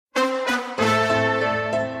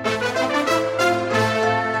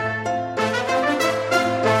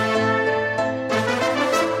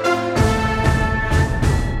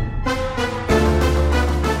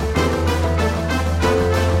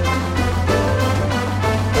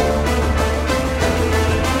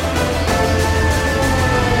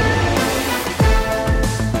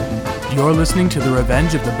You're listening to the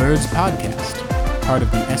Revenge of the Birds podcast, part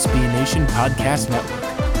of the SB Nation Podcast Network,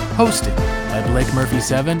 hosted by Blake Murphy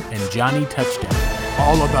 7 and Johnny Touchdown.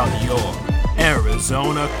 All about your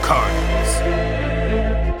Arizona Cardinals.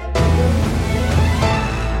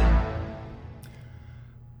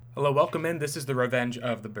 Hello, welcome in. This is the Revenge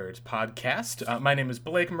of the Birds podcast. My name is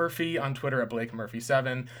Blake Murphy, on Twitter at Blake Murphy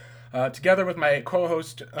 7. Together with my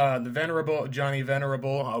co-host, the Venerable Johnny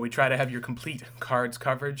Venerable, we try to have your complete Cards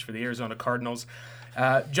coverage for the Arizona Cardinals.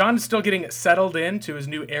 John is still getting settled into his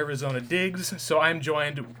new Arizona digs, so I'm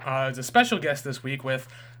joined as a special guest this week with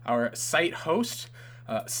our site host,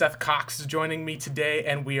 Seth Cox is joining me today,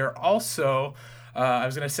 and we are also, I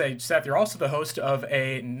was going to say, Seth, you're also the host of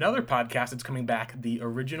another podcast that's coming back, the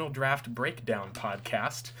Original Draft Breakdown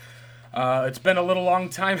podcast. It's been a little long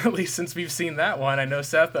time, at least, since we've seen that one. I know,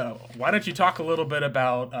 Seth, why don't you talk a little bit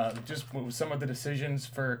about just some of the decisions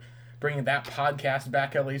for bringing that podcast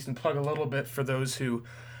back, at least, and plug a little bit for those who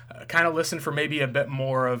kind of listen for maybe a bit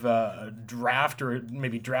more of a draft or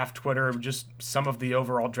maybe draft Twitter, or just some of the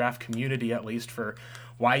overall draft community, at least, for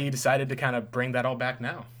why you decided to kind of bring that all back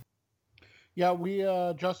now. Yeah, we,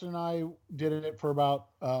 Justin and I did it for about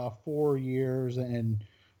 4 years and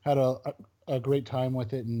had a great time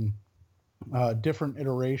with it, and different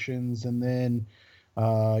iterations, and then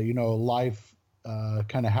life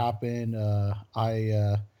kind of happened.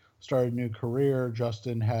 I started a new career.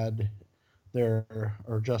 Justin and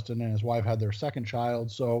his wife had their second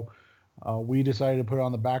child, so we decided to put it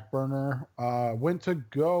on the back burner. Went to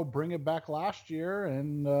go bring it back last year,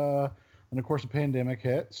 and of course the pandemic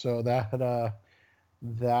hit, so that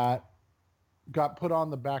got put on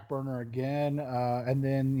the back burner again, and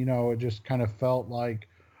then it just kind of felt like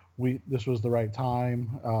this was the right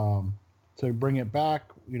time to bring it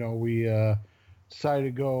back. We decided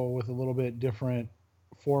to go with a little bit different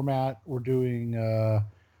format. We're doing a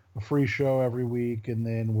free show every week, and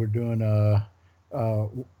then we're doing a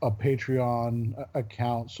Patreon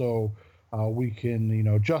account, so we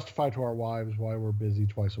can justify to our wives why we're busy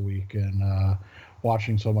twice a week and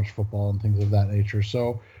watching so much football and things of that nature.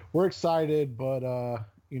 So we're excited, but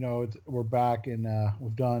we're back, and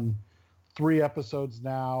we've done 3 episodes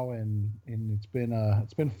now, and it's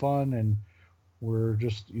been fun, and we're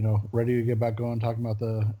just ready to get back going, talking about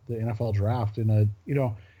the NFL draft in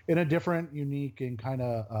a different, unique, and kind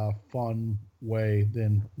of fun way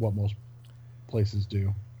than what most places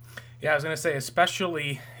do. Yeah, I was going to say,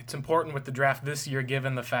 especially it's important with the draft this year,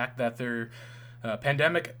 given the fact that their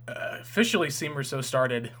pandemic officially seemed or so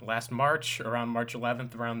started last March, around March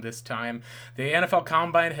 11th, around this time. The NFL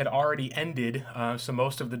Combine had already ended, so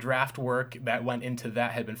most of the draft work that went into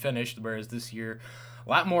that had been finished, whereas this year, a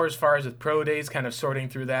lot more as far as with pro days, kind of sorting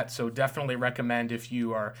through that. So definitely recommend, if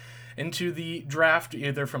you are into the draft,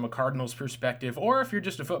 either from a Cardinals perspective or if you're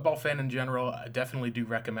just a football fan in general, I definitely do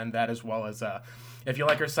recommend that, as well as if you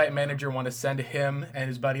like our site manager, want to send him and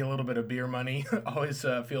his buddy a little bit of beer money, always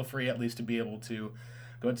feel free at least to be able to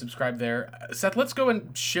go and subscribe there. Seth, let's go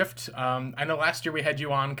and shift. I know last year we had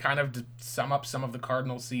you on kind of to sum up some of the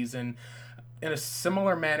Cardinals season. In a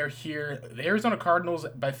similar manner here, the Arizona Cardinals,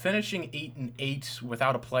 by finishing 8-8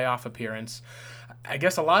 without a playoff appearance, I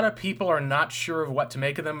guess a lot of people are not sure of what to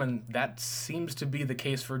make of them, and that seems to be the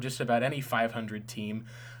case for just about any 500 team.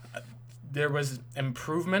 There was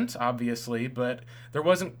improvement, obviously, but there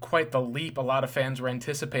wasn't quite the leap a lot of fans were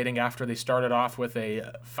anticipating after they started off with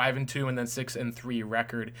a 5-2 and then 6-3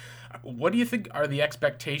 record. What do you think are the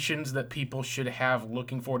expectations that people should have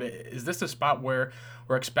looking forward to? Is this a spot where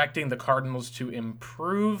we're expecting the Cardinals to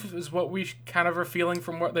improve, is what we kind of are feeling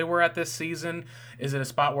from what they were at this season? Is it a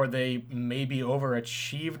spot where they maybe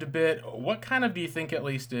overachieved a bit? What kind of do you think, at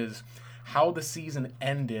least, is how the season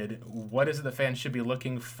ended? What is it the fans should be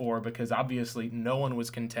looking for? Because obviously no one was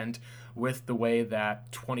content with the way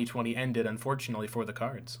that 2020 ended, unfortunately, for the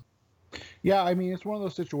Cards. Yeah, I mean, it's one of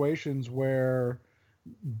those situations where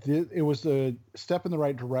it was a step in the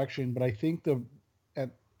right direction, but I think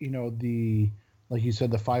like you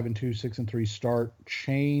said, the 5-2, 6-3 start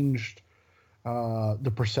changed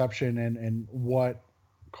the perception and what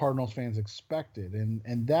Cardinals fans expected,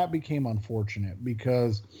 and that became unfortunate,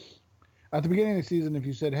 because at the beginning of the season, if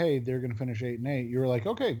you said, hey, they're going to finish 8-8, you were like,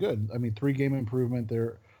 okay, good. I mean, 3-game improvement.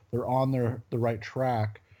 They're on the right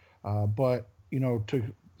track. But to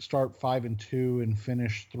start 5-2 and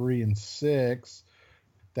finish 3-6,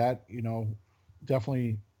 that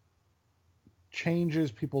definitely changes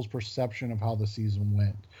people's perception of how the season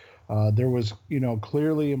went. There was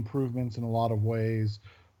clearly improvements in a lot of ways,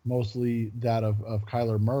 mostly that of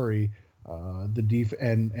Kyler Murray,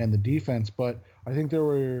 the defense. But I think there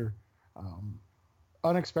were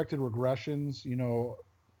unexpected regressions.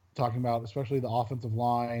 talking about especially the offensive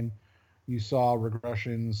line. You saw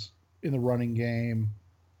regressions in the running game,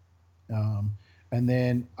 um, and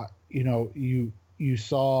then you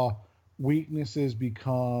saw weaknesses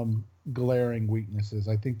become glaring weaknesses.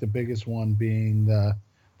 I think the biggest one being the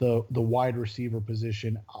wide receiver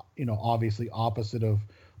position. Obviously opposite of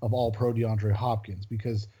All Pro DeAndre Hopkins,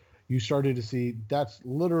 because you started to see that's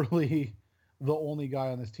literally the only guy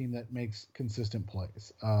on this team that makes consistent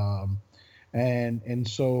plays. And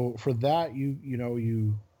so for that,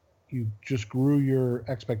 you just grew your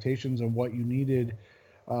expectations and what you needed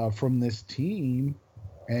from this team.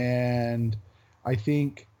 And I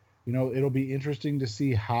think it'll be interesting to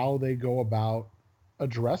see how they go about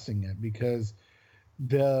addressing it, because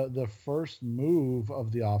the first move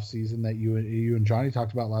of the offseason that you and Johnny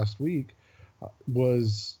talked about last week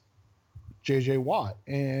was JJ Watt.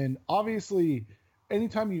 And obviously,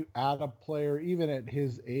 anytime you add a player, even at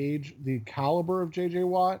his age, the caliber of JJ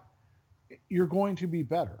Watt, you're going to be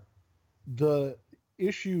better. The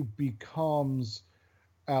issue becomes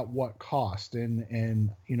at what cost. And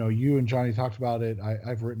you and Johnny talked about it.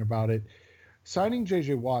 I've written about it. Signing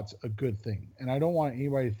JJ Watt's a good thing. And I don't want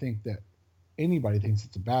anybody to think that anybody thinks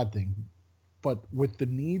it's a bad thing. But with the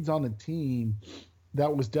needs on the team,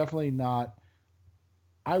 that was definitely not,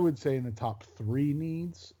 I would say, in the top 3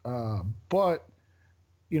 needs. But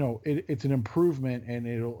it's an improvement, and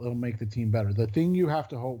it'll make the team better. The thing you have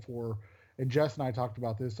to hope for, and Jess and I talked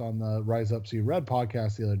about this on the Rise Up See Red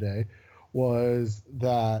podcast the other day, was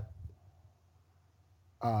that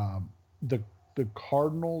the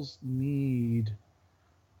Cardinals need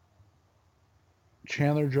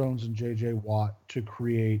Chandler Jones and JJ Watt to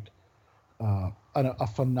create a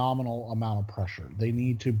phenomenal amount of pressure. They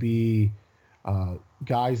need to be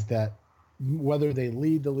guys that, whether they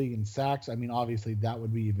lead the league in sacks, I mean, obviously that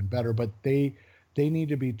would be even better, but they need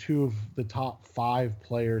to be 2 of the top 5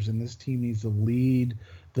 players, and this team needs to lead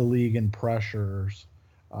the league in pressures,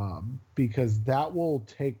 because that will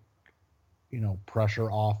take, pressure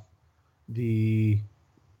off the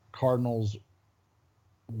Cardinals'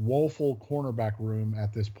 woeful cornerback room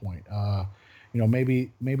at this point.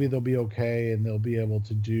 Maybe they'll be okay and they'll be able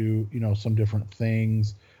to do, some different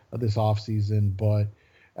things this offseason, but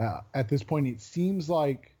at this point, it seems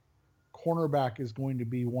like cornerback is going to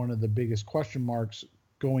be one of the biggest question marks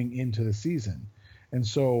going into the season. And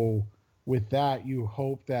so with that, you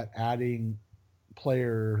hope that adding a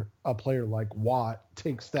player like Watt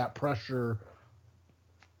takes that pressure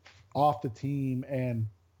off the team, and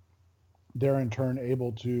they're in turn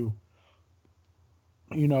able to,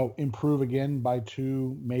 improve again by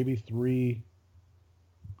 2, maybe 3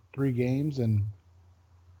 games, and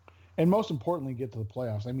most importantly, get to the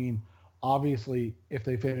playoffs. I mean, obviously, if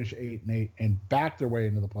they finish 8-8 and back their way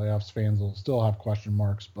into the playoffs, fans will still have question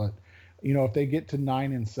marks. But if they get to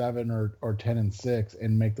 9-7 or 10-6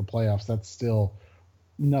 and make the playoffs, that's still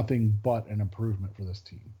nothing but an improvement for this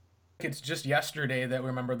team. It's just yesterday that we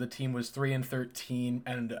remember the team was 3-13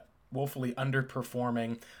 and woefully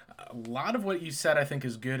underperforming. A lot of what you said, I think,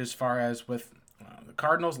 is good as far as with the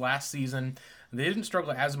Cardinals last season. They didn't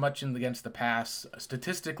struggle as much against the pass.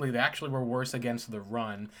 Statistically, they actually were worse against the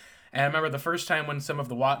run. And I remember the first time when some of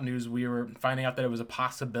the Watt news, we were finding out that it was a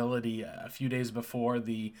possibility a few days before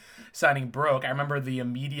the signing broke. I remember the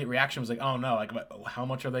immediate reaction was like, oh no, like how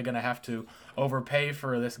much are they going to have to overpay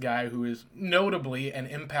for this guy who is notably an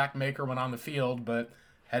impact maker when on the field, but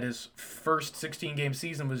had his first 16-game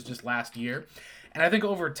season was just last year. And I think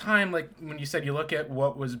over time, like when you said you look at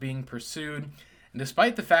what was being pursued, and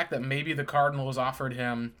despite the fact that maybe the Cardinals offered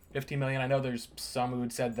him $15 million, I know there's some who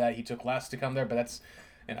had said that he took less to come there, but that's,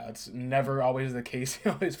 it's never always the case.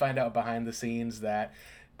 You always find out behind the scenes that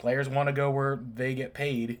players want to go where they get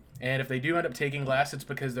paid, and if they do end up taking less, it's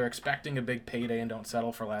because they're expecting a big payday and don't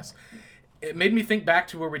settle for less. It made me think back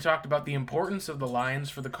to where we talked about the importance of the lines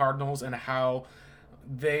for the Cardinals and how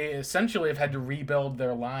they essentially have had to rebuild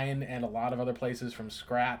their line and a lot of other places from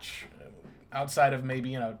scratch, outside of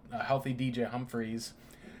maybe a healthy DJ Humphries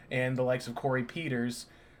and the likes of Corey Peters.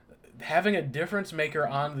 Having a difference maker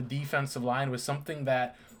on the defensive line was something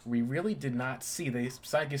that we really did not see. They,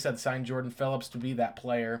 like you said, signed Jordan Phillips to be that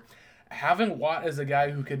player. Having Watt as a guy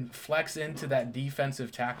who can flex into that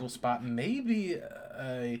defensive tackle spot, maybe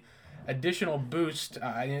a additional boost.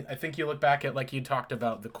 I think you look back at, like you talked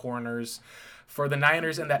about, the corners for the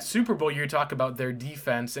Niners in that Super Bowl, you talk about their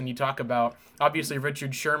defense, and you talk about, obviously,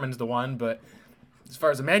 Richard Sherman's the one, but as far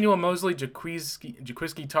as Emmanuel Mosley, Jaquiski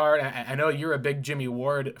Tartt, I know you're a big Jimmy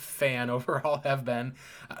Ward fan, overall have been,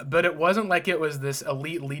 but it wasn't like it was this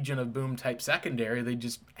elite Legion of Boom type secondary. They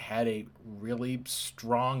just had a really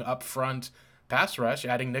strong up front pass rush,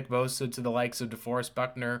 adding Nick Bosa to the likes of DeForest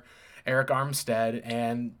Buckner, Eric Armstead,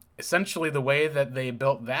 and essentially the way that they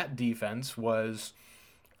built that defense was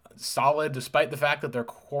solid, despite the fact that their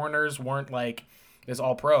corners weren't like this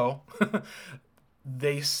all pro.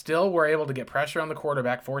 They still were able to get pressure on the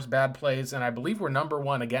quarterback, force bad plays, and I believe we're number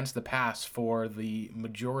one against the pass for the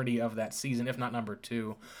majority of that season, if not number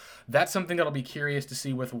two. That's something that'll be curious to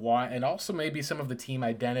see with Watt, and also maybe some of the team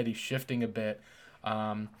identity shifting a bit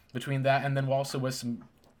between that, and then also with some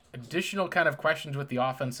additional kind of questions with the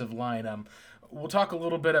offensive line. We'll talk a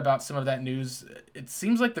little bit about some of that news. It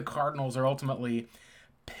seems like the Cardinals are ultimately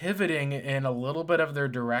pivoting in a little bit of their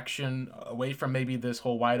direction away from maybe this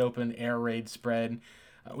whole wide open air raid spread.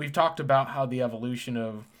 We've talked about how the evolution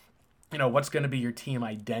of, what's going to be your team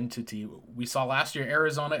identity. We saw last year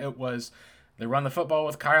Arizona, it was they run the football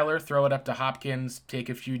with Kyler, throw it up to Hopkins, take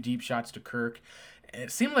a few deep shots to Kirk.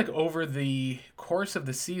 It seemed like over the course of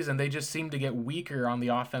the season, they just seemed to get weaker on the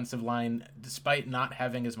offensive line despite not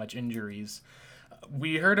having as much injuries.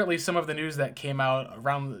 We heard at least some of the news that came out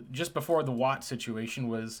around just before the Watt situation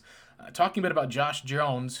was talking a bit about Josh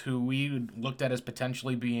Jones, who we looked at as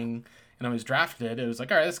potentially being, he's drafted. It was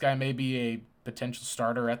like, all right, this guy may be a potential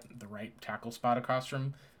starter at the right tackle spot across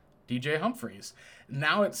from DJ Humphries.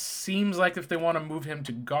 Now it seems like if they want to move him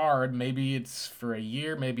to guard, maybe it's for a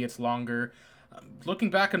year, maybe it's longer.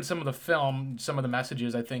 Looking back on some of the film, some of the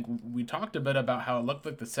messages, I think we talked a bit about how it looked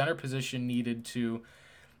like the center position needed to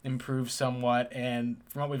improve somewhat, and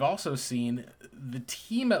from what we've also seen, the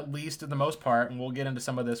team, at least for the most part, and we'll get into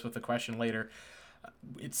some of this with the question later,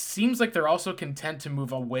 it seems like they're also content to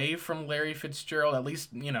move away from Larry Fitzgerald. At least,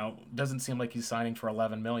 doesn't seem like he's signing for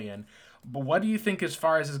 $11 million. But what do you think as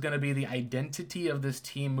far as is going to be the identity of this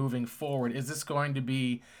team moving forward? Is this going to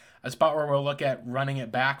be a spot where we'll look at running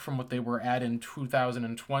it back from what they were at in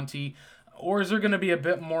 2020? Or is there going to be a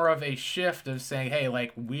bit more of a shift of saying, hey,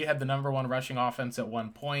 like, we had the number one rushing offense at one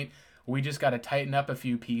point. We just got to tighten up a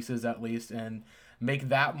few pieces at least and make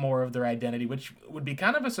that more of their identity, which would be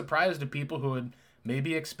kind of a surprise to people who had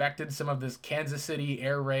maybe expected some of this Kansas City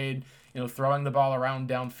air raid, throwing the ball around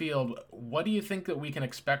downfield. What do you think that we can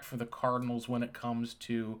expect for the Cardinals when it comes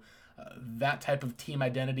to that type of team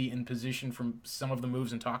identity and position from some of the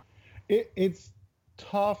moves and talk? It's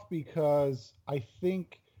tough because I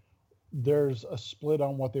think there's a split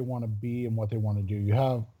on what they want to be and what they want to do. You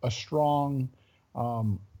have a strong,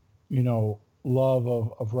 love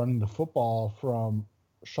of running the football from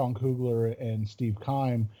Sean Kugler and Steve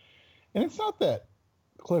Keim. And it's not that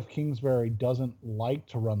Cliff Kingsbury doesn't like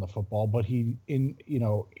to run the football, but he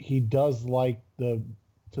does like to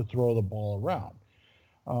throw the ball around.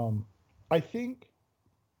 I think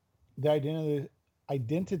the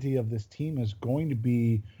identity of this team is going to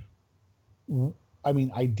be,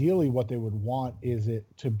 ideally what they would want is it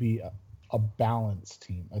to be a balanced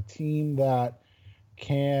team, a team that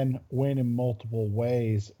can win in multiple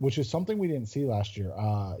ways, which is something we didn't see last year.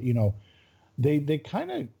 They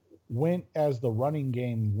kind of went as the running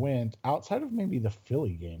game went outside of maybe the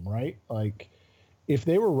Philly game, right? Like if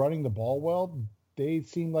they were running the ball well, they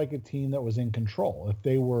seemed like a team that was in control. If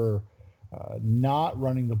they were not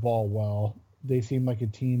running the ball well, they seemed like a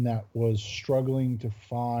team that was struggling to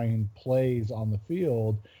find plays on the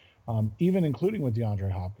field, even including with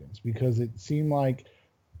DeAndre Hopkins, because it seemed like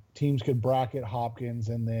teams could bracket Hopkins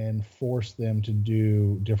and then force them to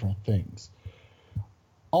do different things.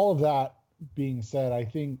 All of that being said, I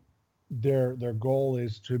think their goal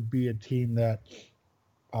is to be a team that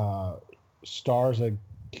stars a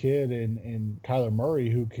kid in Kyler Murray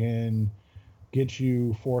who can get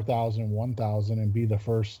you 4,000, 1,000 and be the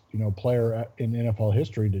first, player in NFL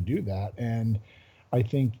history to do that. And I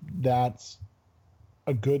think that's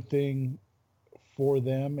a good thing for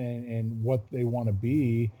them and what they want to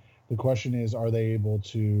be. The question is, are they able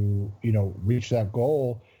to, reach that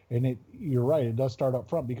goal? And you're right, it does start up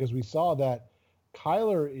front because we saw that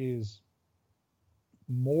Kyler is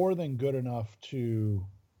more than good enough to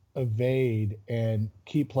evade and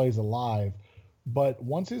keep plays alive. But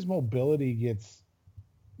once his mobility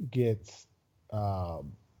gets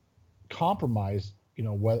compromised,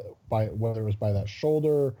 whether it was by that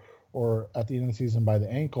shoulder or at the end of the season by the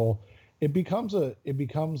ankle, it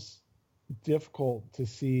becomes difficult to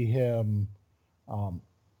see him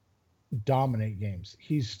dominate games.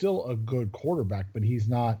 He's still a good quarterback, but he's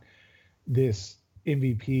not this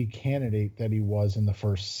MVP candidate that he was in the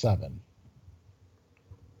first 7.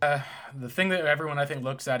 The thing that everyone I think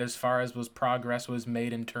looks at as far as progress was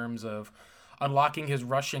made in terms of unlocking his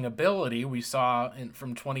rushing ability. We saw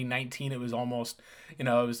from 2019, it was almost, it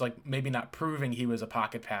was like maybe not proving he was a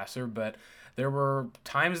pocket passer, but there were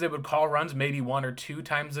times they would call runs maybe one or two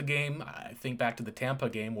times a game. I think back to the Tampa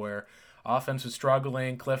game where offense was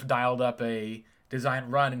struggling. Cliff dialed up a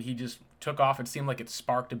design run and he just took off. It seemed like it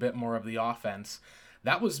sparked a bit more of the offense.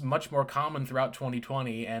 That was much more common throughout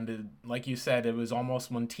 2020. And like you said, it was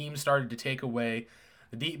almost when teams started to take away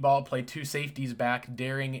the deep ball, play two safeties back,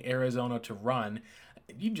 daring Arizona to run.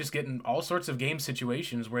 You just get in all sorts of game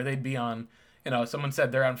situations where they'd be on, someone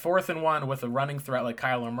said they're on 4th and 1 with a running threat like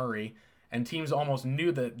Kyler Murray, and teams almost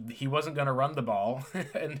knew that he wasn't going to run the ball,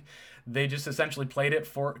 and they just essentially played it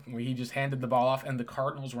for where he just handed the ball off, and the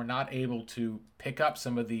Cardinals were not able to pick up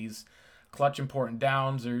some of these clutch important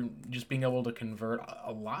downs or just being able to convert.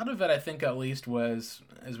 A lot of it, I think, at least, was,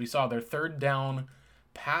 as we saw, their third down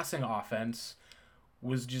passing offense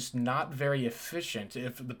was just not very efficient.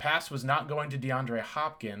 If the pass was not going to DeAndre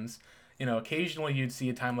Hopkins, occasionally you'd see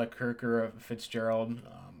a time like Kirk or Fitzgerald,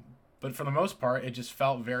 but for the most part, it just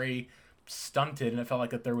felt very stunted, and it felt like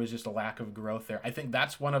that there was just a lack of growth there. I think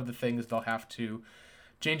that's one of the things they'll have to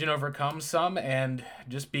change and overcome some, and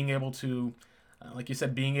just being able to, like you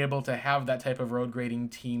said, being able to have that type of road grading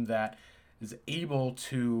team that is able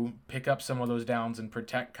to pick up some of those downs and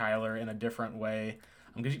protect Kyler in a different way.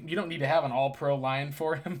 Because you don't need to have an all-pro line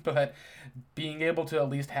for him, but being able to at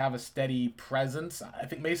least have a steady presence. I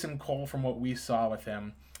think Mason Cole, from what we saw with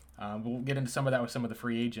him, we'll get into some of that with some of the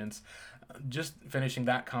free agents. Just finishing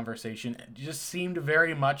that conversation, it just seemed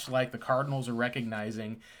very much like the Cardinals are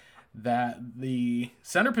recognizing that the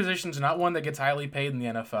center position is not one that gets highly paid in the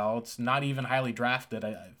NFL. It's not even highly drafted.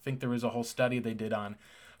 I think there was a whole study they did on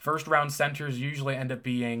first-round centers usually end up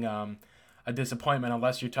being a disappointment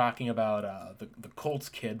unless you're talking about the Colts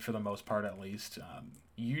kid for the most part, at least.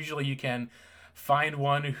 Usually you can find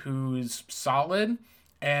one who's solid,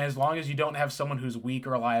 and as long as you don't have someone who's weak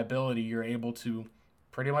or a liability, you're able to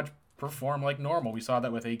pretty much perform like normal. We saw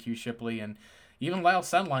that with A.Q. Shipley and even Lyle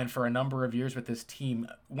Sendline for a number of years with this team.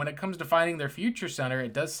 When it comes to finding their future center,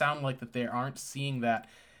 it does sound like that they aren't seeing that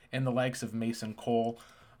in the likes of Mason Cole.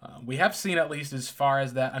 We have seen, at least as far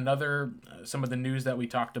as that, some of the news that we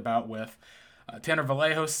talked about with Tanner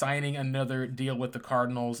Vallejo signing another deal with the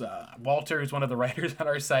Cardinals. Walter, who's one of the writers on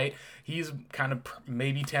our site, he's kind of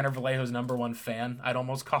maybe Tanner Vallejo's number one fan, I'd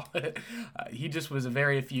almost call it. He just was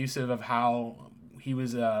very effusive of how he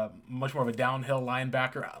was much more of a downhill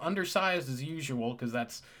linebacker, undersized as usual, because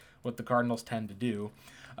that's what the Cardinals tend to do.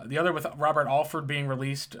 The other with Robert Alford being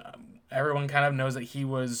released, everyone kind of knows that he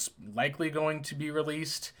was likely going to be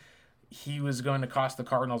released. He was going to cost the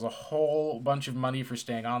Cardinals a whole bunch of money for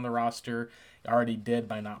staying on the roster. He already did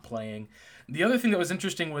by not playing. The other thing that was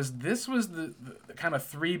interesting was this was the kind of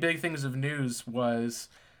three big things of news was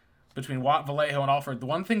between Watt, Vallejo, and Alford. The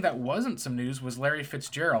one thing that wasn't some news was Larry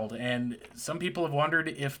Fitzgerald, and some people have wondered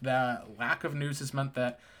if that lack of news has meant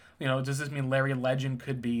that, does this mean Larry Legend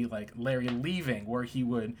could be like Larry leaving, where he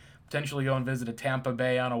would potentially go and visit a Tampa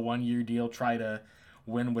Bay on a one-year deal, try to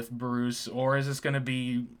win with Bruce, or is this going to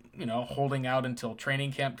be, holding out until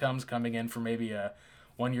training camp comes, coming in for maybe a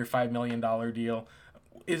one-year $5 million deal?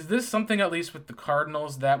 Is this something, at least with the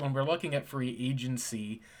Cardinals, that when we're looking at free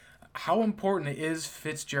agency, how important is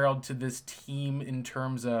Fitzgerald to this team in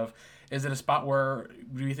terms of, is it a spot where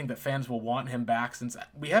do you think that fans will want him back, since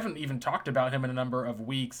we haven't even talked about him in a number of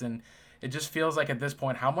weeks, and it just feels like at this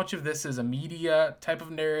point, how much of this is a media type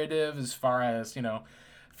of narrative as far as,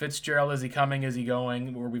 Fitzgerald, is he coming, is he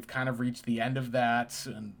going, where we've kind of reached the end of that,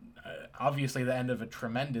 and obviously the end of a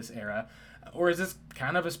tremendous era, or is this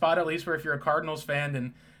kind of a spot, at least, where if you're a Cardinals fan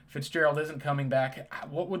and Fitzgerald isn't coming back,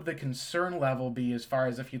 what would the concern level be as far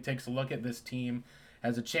as if he takes a look at this team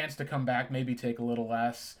as a chance to come back, maybe take a little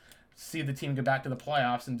less, see the team get back to the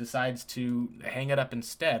playoffs and decides to hang it up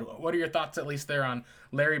instead? What are your thoughts, at least, there on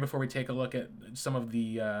Larry before we take a look at some of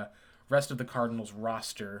the rest of the Cardinals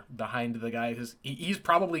roster behind the guy? Because he's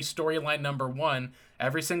probably storyline number one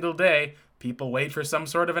every single day. People wait for some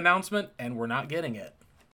sort of announcement, and we're not getting it.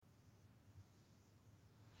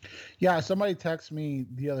 Yeah, somebody texted me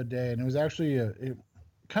the other day, and it was actually it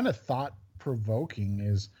kind of thought-provoking,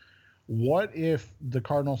 is what if the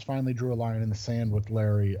Cardinals finally drew a line in the sand with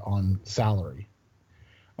Larry on salary?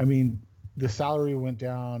 I mean, the salary went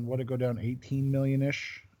down, what did it go down, 18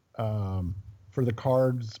 million-ish for the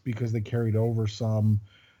Cards because they carried over some.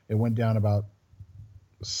 It went down about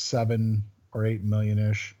 7 or 8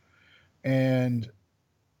 million-ish. And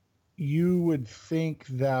you would think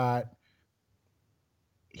that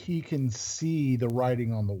he can see the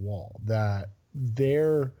writing on the wall, that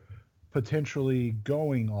they're potentially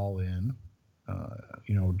going all in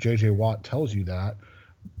JJ Watt tells you that,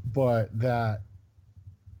 but that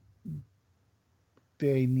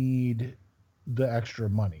they need the extra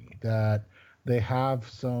money, that they have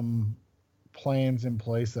some plans in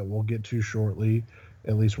place that we'll get to shortly,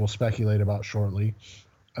 at least we'll speculate about shortly,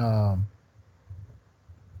 um,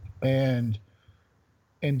 and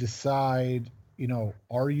decide,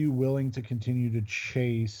 are you willing to continue to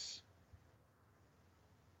chase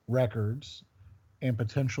records and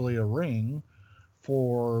potentially a ring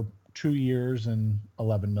for 2 years and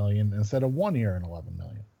 11 million instead of 1 year and 11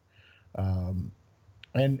 million?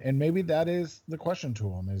 And maybe that is the question to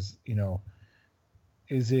him is,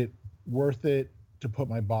 is it worth it to put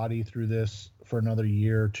my body through this for another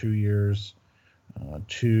year, 2 years,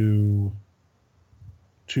 to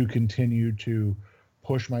continue to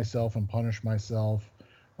push myself and punish myself,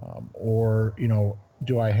 or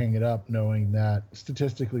do I hang it up knowing that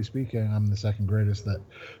statistically speaking I'm the second greatest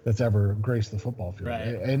that's ever graced the football field? Right.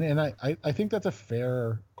 And I think that's a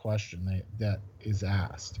fair question that is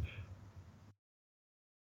asked.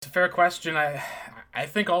 It's a fair question. I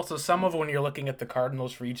think also some of when you're looking at the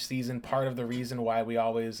Cardinals for each season, part of the reason why we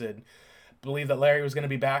always had believed that Larry was going to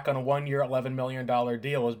be back on a 1 year, $11 million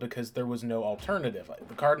deal was because there was no alternative. Like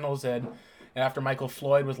the Cardinals had, after Michael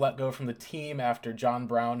Floyd was let go from the team, after John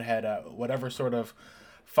Brown had whatever sort of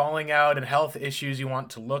falling out and health issues you want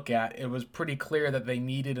to look at, it was pretty clear that they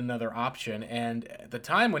needed another option. And at the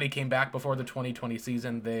time when he came back before the 2020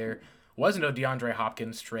 season, there was no DeAndre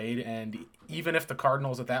Hopkins trade. And even if the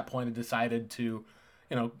Cardinals at that point had decided to,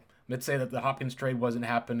 let's say that the Hopkins trade wasn't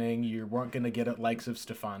happening, you weren't going to get it likes of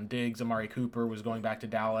Stephon Diggs, Amari Cooper was going back to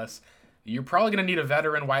Dallas. You're probably going to need a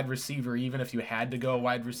veteran wide receiver, even if you had to go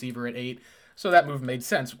wide receiver at 8. So that move made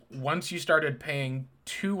sense. Once you started paying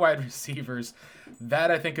 2 wide receivers,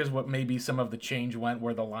 that I think is what maybe some of the change went,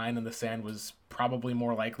 where the line in the sand was probably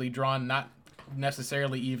more likely drawn. Not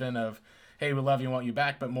necessarily even of, hey, we love you and want you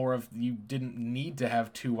back, but more of you didn't need to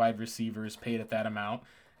have 2 wide receivers paid at that amount.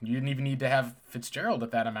 You didn't even need to have Fitzgerald at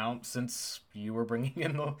that amount, since you were bringing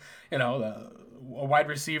in a wide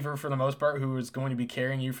receiver for the most part who is going to be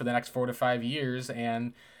carrying you for the next 4 to 5 years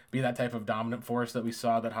and be that type of dominant force that we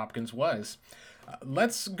saw that Hopkins was.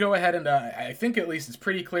 Let's go ahead and I think at least it's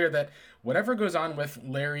pretty clear that whatever goes on with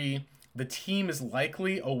Larry, the team is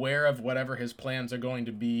likely aware of whatever his plans are going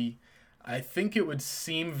to be. I think it would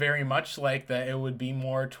seem very much like that it would be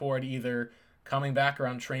more toward either coming back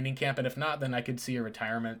around training camp, and if not, then I could see a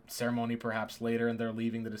retirement ceremony perhaps later, and they're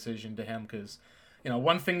leaving the decision to him. Because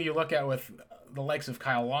one thing you look at with the likes of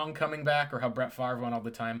Kyle Long coming back, or how Brett Favre went all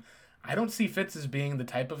the time, I don't see Fitz as being the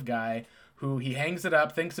type of guy who he hangs it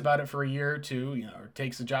up, thinks about it for a year or two, or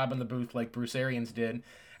takes a job in the booth like Bruce Arians did,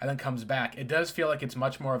 and then comes back. It does feel like it's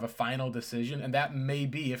much more of a final decision, and that may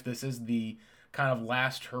be, if this is the kind of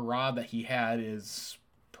last hurrah that he had, is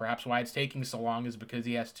perhaps why it's taking so long, is because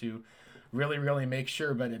he has to really, really make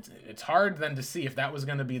sure. But it's hard then to see if that was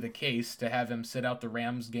going to be the case, to have him sit out the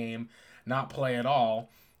Rams game, not play at all,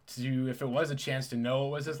 to if it was a chance to know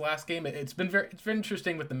it was his last game. It's very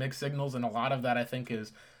interesting with the mixed signals, and a lot of that I think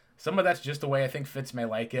is some of that's just the way I think Fitz may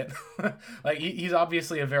like it. Like he's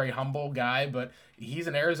obviously a very humble guy, but he's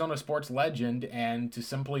an Arizona sports legend, and to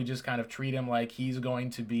simply just kind of treat him like he's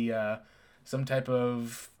going to be some type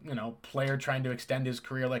of player trying to extend his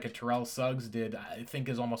career like a Terrell Suggs did, I think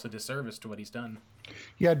is almost a disservice to what he's done.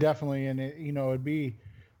 Yeah, definitely. And it'd be,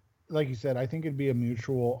 like you said, I think it'd be a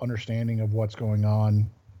mutual understanding of what's going on.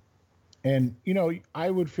 And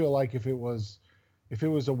I would feel like if it was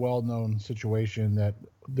a well-known situation, that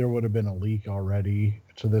there would have been a leak already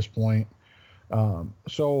to this point.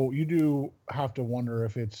 So you do have to wonder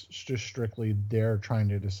if it's just strictly they're trying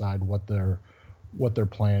to decide what their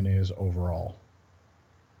plan is overall.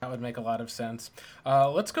 That would make a lot of sense.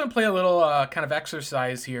 Let's go and play a little kind of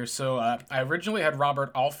exercise here. So I originally had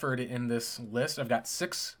Robert Alford in this list. I've got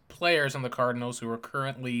 6 players on the Cardinals who are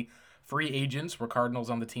currently free agents, were Cardinals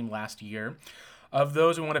on the team last year. Of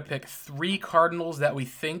those, we want to pick 3 Cardinals that we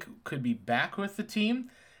think could be back with the team,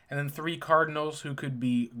 and then 3 Cardinals who could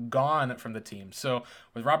be gone from the team. So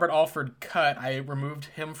with Robert Alford cut, I removed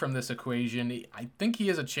him from this equation. I think he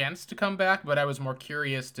has a chance to come back, but I was more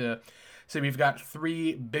curious to say we've got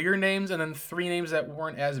 3 bigger names and then 3 names that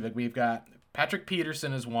weren't as big. We've got Patrick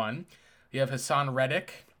Peterson as one. We have Hassan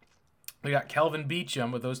Reddick. We got Kelvin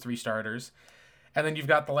Beachum with those 3 starters. And then you've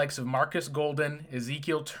got the likes of Marcus Golden,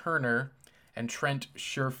 Ezekiel Turner, and Trent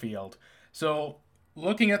Sherfield. So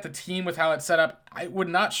looking at the team with how it's set up, it would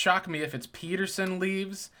not shock me if it's Peterson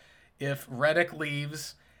leaves, if Reddick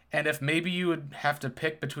leaves, And if maybe you would have to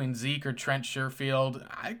pick between Zeke or Trent Sherfield,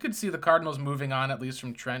 I could see the Cardinals moving on, at least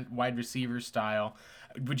from Trent wide receiver style.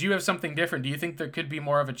 Would you have something different? Do you think there could be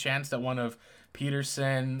more of a chance that one of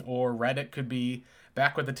Peterson or Reddick could be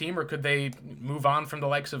back with the team, or could they move on from the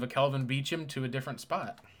likes of a Kelvin Beachum to a different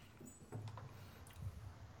spot?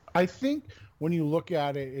 I think when you look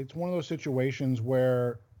at it, it's one of those situations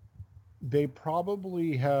where they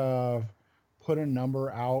probably have put a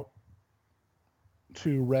number out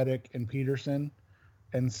to Reddick and Peterson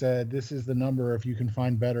and said, "This is the number. If you can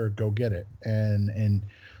find better, go get it." And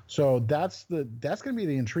so that's going to be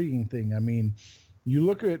the intriguing thing. I mean, you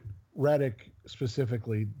look at Reddick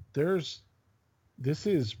specifically. This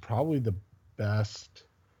is probably the best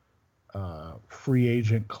free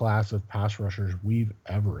agent class of pass rushers we've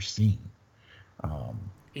ever seen.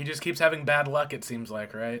 He just keeps having bad luck, it seems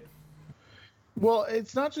like, right? Well,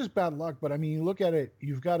 it's not just bad luck, but I mean, you look at it,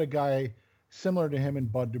 you've got a guy similar to him in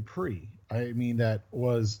Bud Dupree. I mean, that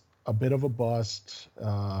was a bit of a bust,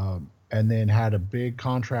 and then had a big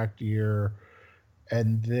contract year,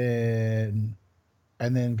 and then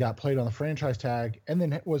got played on the franchise tag, and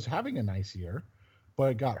then was having a nice year,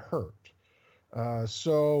 but got hurt.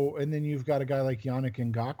 And then you've got a guy like Yannick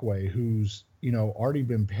Ngakoue, who's already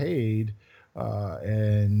been paid,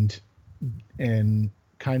 and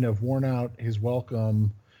kind of worn out his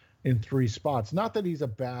welcome in 3 spots. Not that he's a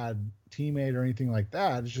bad teammate or anything like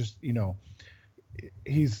that. It's just,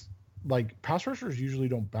 he's like, pass rushers usually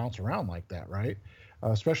don't bounce around like that, right?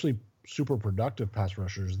 Especially super productive pass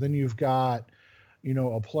rushers. Then you've got,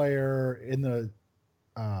 a player in the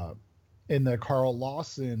Carl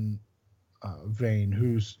Lawson vein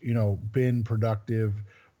who's, been productive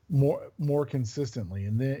more consistently.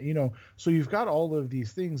 And then, so you've got all of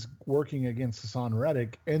these things working against Hassan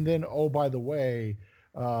Reddick. And then, oh, by the way,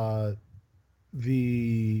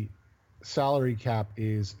 the salary cap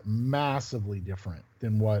is massively different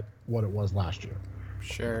than what it was last year.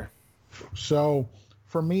 Sure. So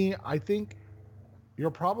for me, I think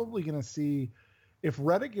you're probably going to see, if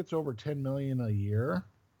Reddick gets over 10 million a year,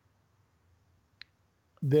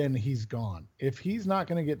 then he's gone. If he's not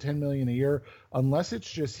going to get 10 million a year, unless it's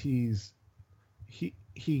just he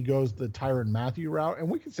goes the Tyrann Mathieu route, and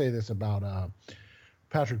we could say this about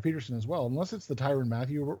Patrick Peterson as well, unless it's the Tyrann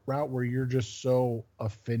Mathieu route where you're just so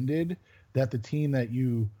offended that the team that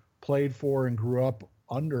you played for and grew up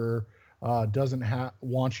under doesn't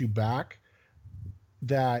want you back,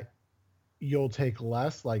 that you'll take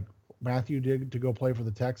less, like Mathieu did, to go play for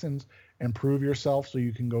the Texans and prove yourself so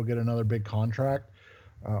you can go get another big contract.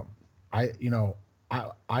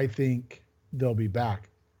 I think they'll be back.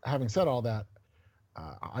 Having said all that,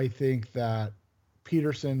 I think that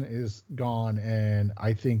Peterson is gone, and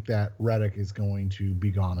I think that Reddick is going to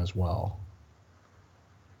be gone as well.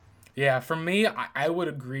 Yeah, for me, I would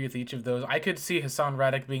agree with each of those. I could see Hassan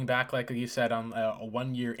Reddick being back, like you said, on a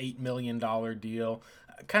 1-year, $8 million deal,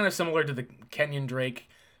 kind of similar to the Kenyon Drake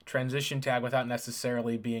transition tag without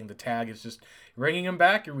necessarily being the tag. It's just bringing him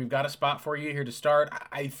back. We've got a spot for you here to start.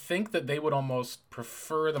 I think that they would almost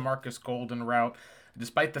prefer the Marcus Golden route,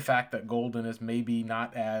 despite the fact that Golden is maybe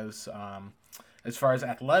not as far as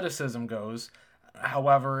athleticism goes.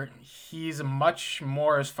 However, he's much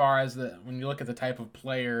more as far as when you look at the type of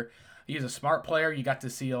player, he's a smart player. You got to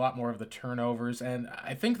see a lot more of the turnovers, and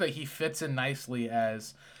I think that he fits in nicely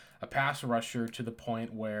as a pass rusher to the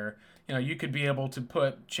point where you could be able to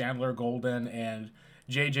put Chandler, Golden, and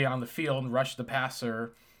JJ on the field and rush the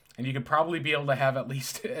passer, and you could probably be able to have, at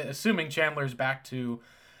least assuming Chandler's back to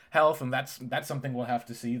health, and that's something we'll have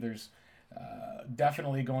to see. There's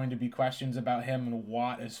definitely going to be questions about him and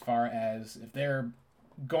Watt, as far as if they're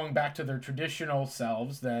going back to their traditional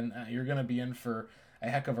selves, then you're going to be in for a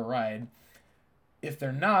heck of a ride. If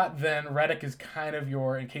they're not, then Reddick is kind of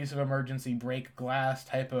your, in case of emergency, break glass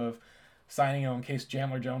type of signing, in case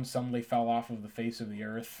Chandler Jones suddenly fell off of the face of the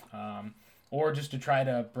earth, or just to try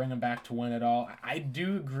to bring him back to win it all. I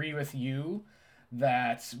do agree with you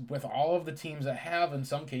that with all of the teams that have, in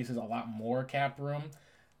some cases, a lot more cap room,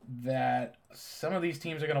 that some of these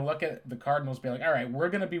teams are going to look at the Cardinals and be like, all right, we're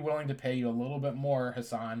going to be willing to pay you a little bit more,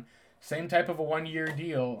 Hassan. Same type of a 1-year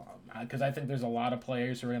deal, because I think there's a lot of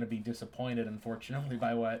players who are going to be disappointed, unfortunately,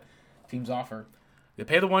 by what teams offer. They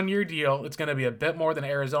pay the 1-year deal. It's going to be a bit more than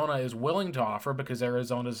Arizona is willing to offer, because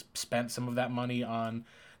Arizona's spent some of that money on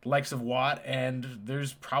the likes of Watt, and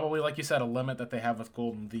there's probably, like you said, a limit that they have with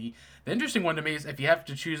Golden. The interesting one to me is if you have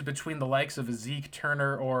to choose between the likes of a Zeke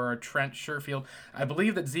Turner or a Trent Sherfield. I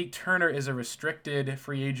believe that Zeke Turner is a restricted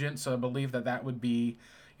free agent, so I believe that would be,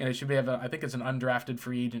 it should be I think it's an undrafted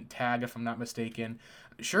free agent tag, if I'm not mistaken.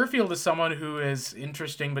 Sherfield is someone who is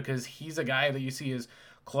interesting because he's a guy that you see is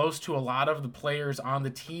close to a lot of the players on the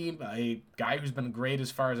team. A guy who's been great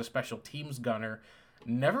as far as a special teams gunner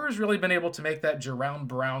never has really been able to make that Jerron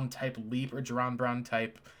Brown type leap or Jerron Brown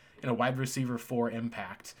type, wide receiver 4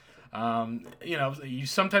 impact. You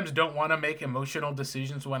sometimes don't want to make emotional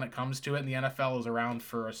decisions when it comes to it, and the NFL is around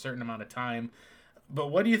for a certain amount of time. But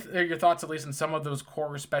what are your thoughts, at least, on some of those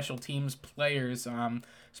core special teams players,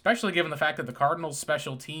 especially given the fact that the Cardinals'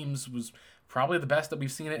 special teams was probably the best that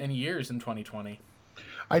we've seen it in years in 2020?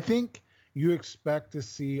 I think you expect to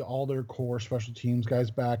see all their core special teams guys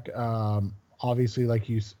back. Obviously, like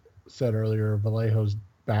you said earlier, Vallejo's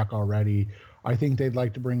back already. I think they'd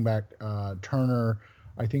like to bring back Turner.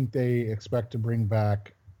 I think they expect to bring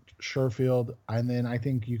back Sherfield, and then I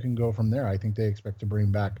think you can go from there. I think they expect to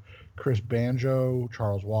bring back Chris Banjo,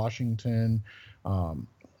 Charles Washington,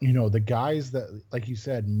 the guys that, like you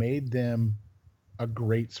said, made them a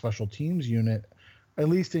great special teams unit, at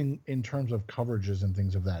least in terms of coverages and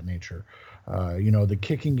things of that nature. The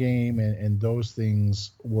kicking game and those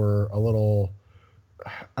things were a little,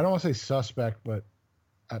 I don't want to say suspect, but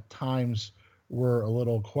at times were a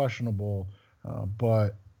little questionable.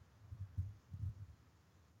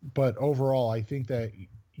 But overall, I think that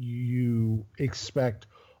you expect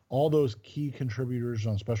all those key contributors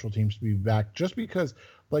on special teams to be back, just because,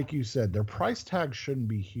 like you said, their price tag shouldn't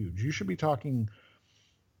be huge. You should be talking,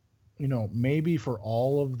 maybe for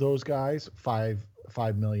all of those guys, $5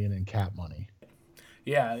 million in cap money.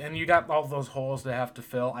 Yeah, and you got all those holes to have to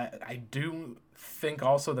fill. I do think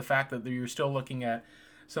also the fact that you're still looking at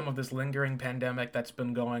some of this lingering pandemic that's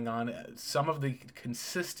been going on, some of the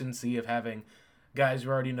consistency of having guys you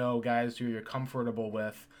already know, guys who you're comfortable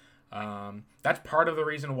with. That's part of the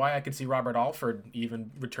reason why I could see Robert Alford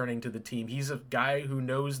even returning to the team. He's a guy who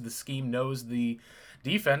knows the scheme, knows the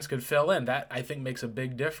defense, could fill in. That, I think, makes a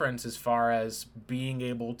big difference as far as being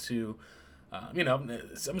able to,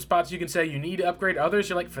 some spots you can say you need to upgrade. Others,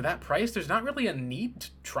 you're like, for that price, there's not really a need to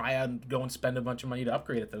try and go and spend a bunch of money to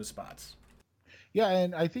upgrade at those spots. Yeah,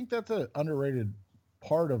 and I think that's an underrated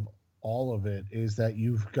part of all of it, is that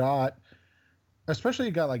you've got, especially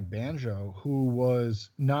a guy like Banjo, who was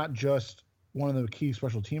not just one of the key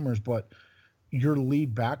special teamers, but your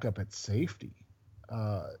lead backup at safety.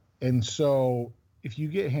 And so if you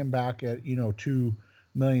get him back at, $2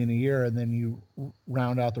 million a year, and then you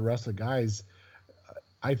round out the rest of the guys,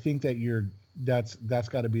 I think that that's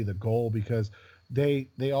got to be the goal, because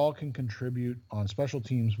they all can contribute on special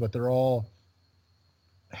teams, but they're all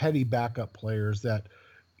heavy backup players that,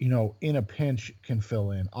 in a pinch can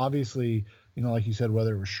fill in. Obviously, like you said,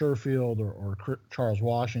 whether it was Sherfield or Charles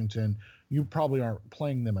Washington, you probably aren't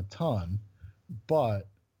playing them a ton, but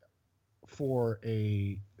for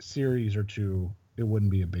a series or two, it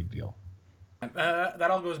wouldn't be a big deal. That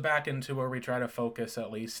all goes back into where we try to focus,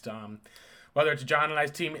 at least. Whether it's John and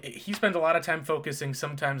I's team, he spends a lot of time focusing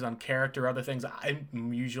sometimes on character, other things. I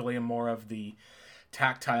usually am more of the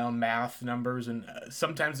tactile math numbers, and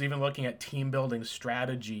sometimes even looking at team building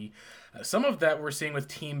strategy. Some of that we're seeing with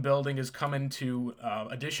team building is come into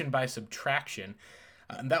addition by subtraction.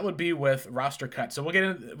 And that would be with roster cuts. So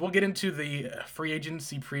we'll get into the free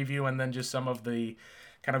agency preview, and then just some of the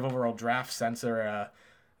kind of overall draft sense, or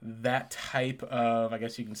that type of, I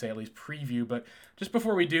guess you can say, at least preview. But just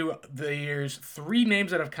before we do, there's 3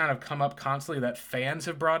 names that have kind of come up constantly that fans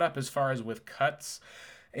have brought up as far as with cuts.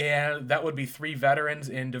 And that would be 3 veterans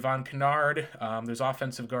in Devon Kennard. There's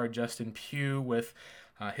offensive guard Justin Pugh with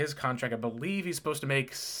his contract. I believe he's supposed to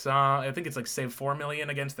make I think it's like save $4 million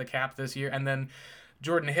against the cap this year. And then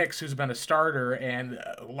Jordan Hicks, who's been a starter, and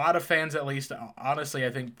a lot of fans, at least, honestly, I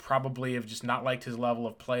think probably have just not liked his level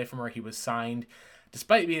of play from where he was signed.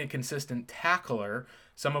 Despite being a consistent tackler,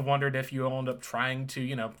 some have wondered if you end up trying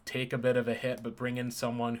to, take a bit of a hit, but bring in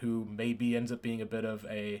someone who maybe ends up being a bit of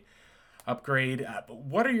a upgrade.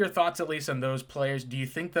 What are your thoughts, at least, on those players? Do you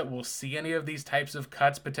think that we'll see any of these types of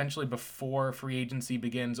cuts potentially before free agency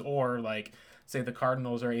begins, or like, say, the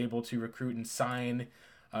Cardinals are able to recruit and sign,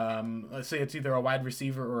 let's say it's either a wide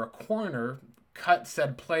receiver or a corner, cut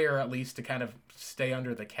said player at least to kind of stay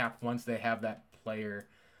under the cap once they have that player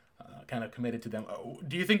kind of committed to them?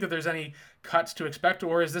 Do you think that there's any cuts to expect,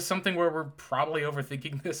 or is this something where we're probably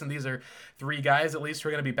overthinking this, and these are 3 guys at least who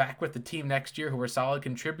are going to be back with the team next year who are solid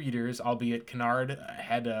contributors, albeit Kennard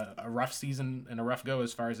had a rough season and a rough go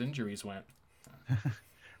as far as injuries went?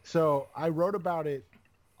 So I wrote about it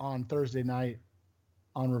on Thursday night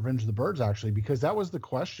on Revenge of the Birds, actually, because that was the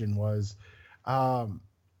question, was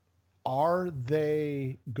are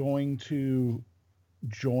they going to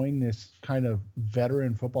join this kind of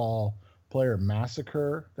veteran football player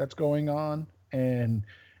massacre that's going on, and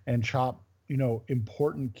chop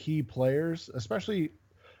important key players, especially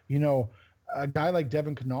You know, a guy like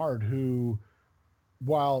Devin Kennard, who,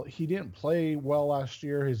 while he didn't play well last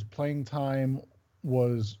year, his playing time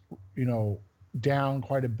was, you know, down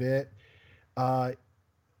quite a bit. Uh,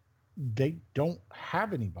 they don't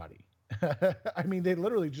have anybody. I mean, they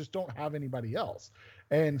literally just don't have anybody else.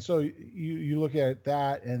 And so you look at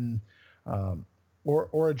that and um,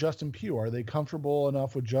 or a Justin Pugh. Are they comfortable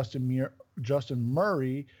enough with Justin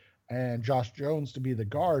Murray and Josh Jones to be the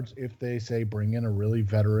guards if they say bring in a really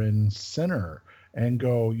veteran center and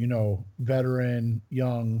go, you know, veteran,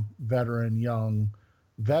 young, veteran, young,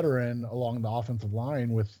 veteran along the offensive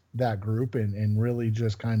line with that group and really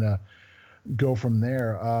just kind of go from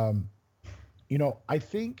there. You know, I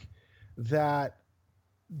think that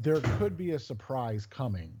there could be a surprise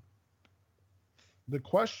coming. The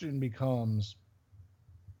question becomes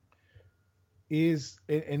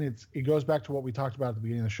it goes back to what we talked about at the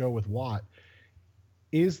beginning of the show with Watt.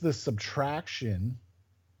 Is the subtraction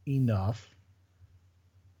enough,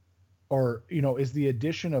 or, you know, is the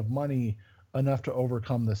addition of money enough to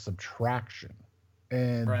overcome the subtraction?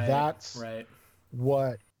 And that's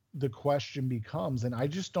what the question becomes. And I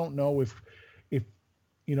just don't know if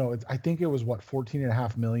you know, I think it was what,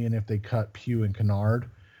 14.5 million if they cut Pugh and Kennard.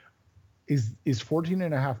 Is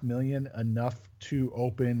 14.5 million enough to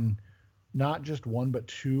open not just one but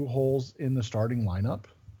two holes in the starting lineup?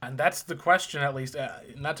 And that's the question, at least.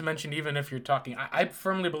 Not to mention, even if you're talking, I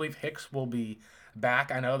firmly believe Hicks will be back.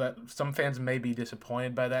 I know that some fans may be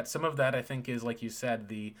disappointed by that. Some of that, I think, is, like you said,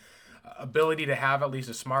 the ability to have at least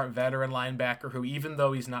a smart veteran linebacker who, even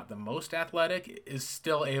though he's not the most athletic, is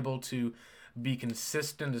still able to be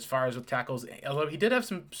consistent as far as with tackles. Although he did have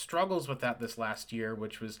some struggles with that this last year,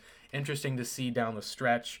 which was interesting to see down the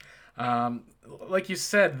stretch. Like you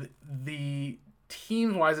said, the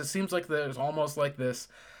team-wise, it seems like there's almost like this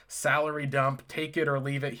salary dump, take it or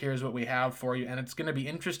leave it, here's what we have for you. And it's going to be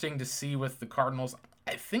interesting to see with the Cardinals.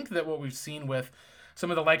 I think that what we've seen with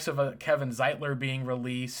some of the likes of Kevin Zeitler being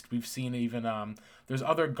released, we've seen even there's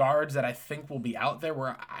other guards that I think will be out there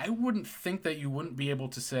where I wouldn't think that you wouldn't be able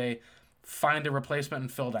to say find a replacement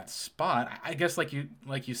and fill that spot. I guess like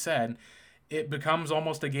you said, it becomes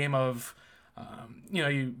almost a game of you know,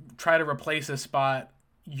 you try to replace a spot,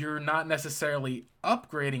 you're not necessarily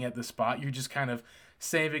upgrading at the spot, you're just kind of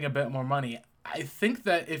saving a bit more money. I think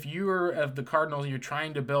that if you're of the Cardinals, you're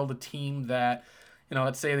trying to build a team that, you know,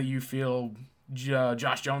 let's say that you feel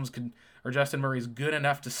Josh Jones could, or Justin Murray is good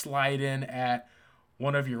enough to slide in at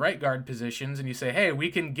one of your right guard positions, and you say, hey, we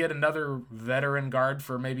can get another veteran guard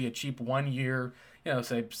for maybe a cheap 1 year, you know,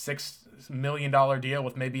 say $6 million deal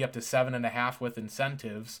with maybe up to 7.5 with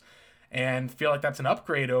incentives, and feel like that's an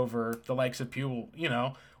upgrade over the likes of Pugh. You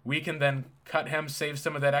know, we can then cut him, save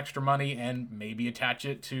some of that extra money, and maybe attach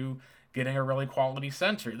it to getting a really quality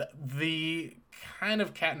center. The kind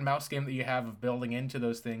of cat and mouse game that you have of building into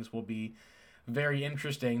those things will be very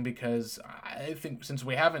interesting, because I think since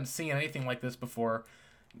we haven't seen anything like this before,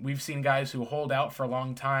 we've seen guys who hold out for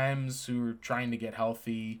long times, who are trying to get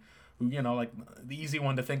healthy, who, you know, like the easy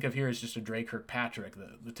one to think of here is just a Dre Kirkpatrick,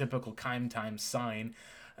 the typical Kime Time sign.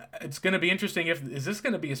 It's going to be interesting. Is this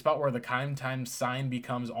going to be a spot where the Kime Time sign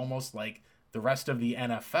becomes almost like the rest of the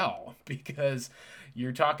NFL? Because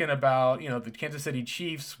you're talking about, you know, the Kansas City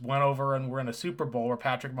Chiefs went over and were in a Super Bowl where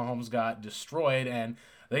Patrick Mahomes got destroyed, and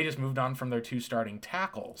they just moved on from their two starting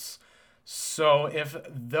tackles. So if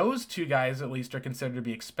those two guys at least are considered to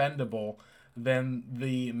be expendable, then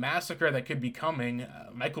the massacre that could be coming,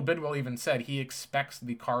 Michael Bidwell even said he expects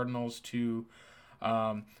the Cardinals to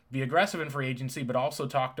be aggressive in free agency, but also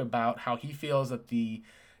talked about how he feels that the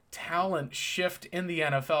talent shift in the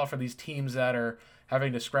NFL for these teams that are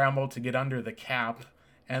having to scramble to get under the cap,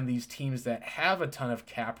 and these teams that have a ton of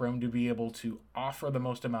cap room to be able to offer the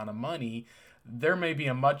most amount of money, there may be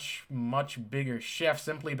a much, much bigger shift,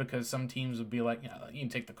 simply because some teams would be like, yeah, you can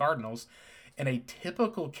take the Cardinals. In a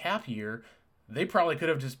typical cap year, they probably could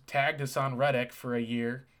have just tagged Hassan Reddick for a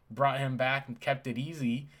year, brought him back and kept it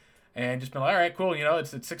easy, and just been like, all right, cool, you know,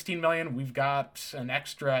 it's 16 million, we've got an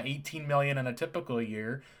extra 18 million in a typical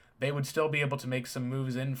year. They would still be able to make some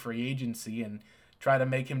moves in free agency and try to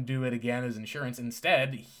make him do it again as insurance.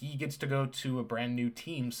 Instead, he gets to go to a brand new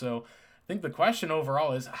team. So I think the question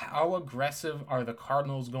overall is, how aggressive are the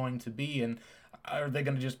Cardinals going to be, and are they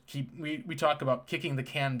going to just keep, we talk about kicking the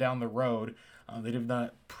can down the road. They've done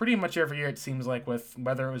it pretty much every year, it seems like, with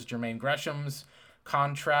whether it was Jermaine Gresham's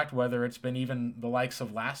contract, whether it's been even the likes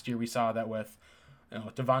of last year, we saw that with, you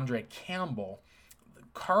know, Devondre Campbell. The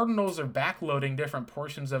Cardinals are backloading different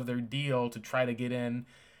portions of their deal to try to get in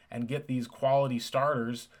and get these quality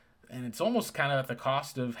starters. and it's almost kind of at the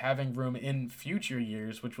cost of having room in future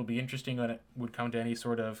years, which will be interesting when it would come to any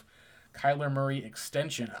sort of Kyler Murray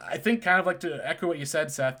extension. I think, kind of like to echo what you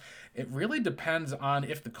said, Seth, it really depends on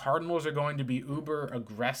if the Cardinals are going to be uber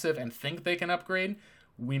aggressive and think they can upgrade.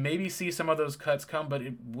 We maybe see some of those cuts come, but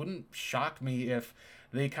it wouldn't shock me if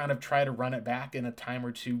they kind of try to run it back in a time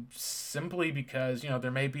or two, simply because,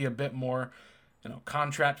 there may be a bit more,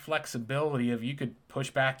 contract flexibility. If you could push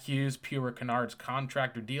back Hughes, Pugh, or Kennard's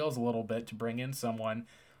contract or deals a little bit to bring in someone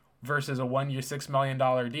versus a 1 year, $6 million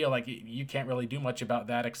deal, like you can't really do much about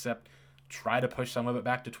that except try to push some of it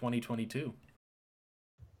back to 2022.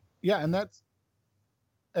 Yeah, and that's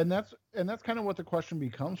kind of what the question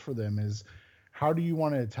becomes for them is, how do you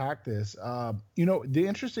want to attack this? The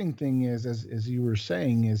interesting thing is, as you were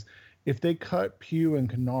saying, is if they cut Pugh and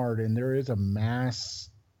Kennard, and there is a mass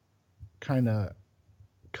kind of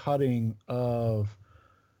cutting of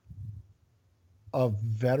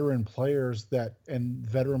veteran players and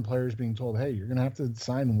veteran players being told, hey, you're going to have to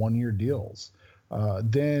sign 1 year deals,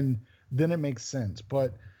 then it makes sense.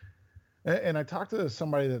 But, and I talked to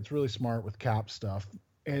somebody that's really smart with cap stuff,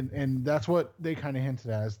 and that's what they kind of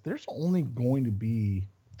hinted at, is there's only going to be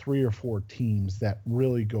 3 or 4 teams that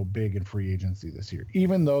really go big in free agency this year,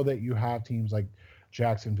 even though that you have teams like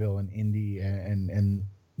Jacksonville and Indy and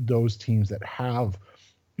those teams that have,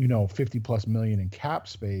 50 plus million in cap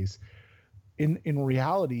space. In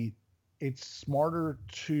reality, it's smarter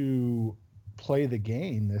to play the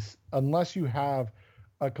game unless you have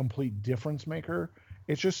a complete difference maker.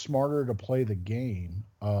 It's just smarter to play the game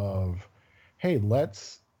of, hey,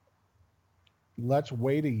 let's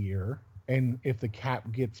wait a year, and if the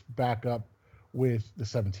cap gets back up with the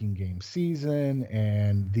 17 game season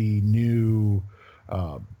and the new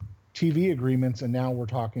TV agreements, and now we're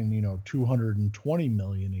talking, $220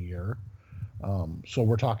 million a year. So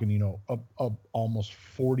we're talking, a almost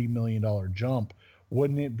 $40 million jump.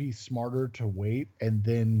 Wouldn't it be smarter to wait and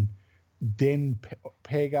then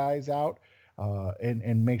pay guys out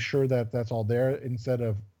and make sure that that's all there instead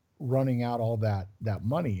of running out all that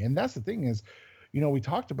money? And that's the thing is, we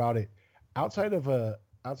talked about it, outside of a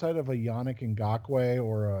Yannick Ngakoue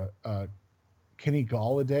or a Kenny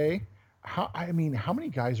Golladay. How many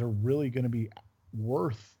guys are really going to be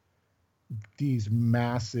worth these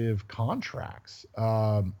massive contracts?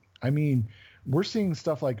 We're seeing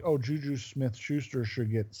stuff like, Juju Smith-Schuster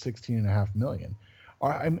should get $16.5 million.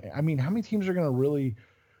 How many teams are going to really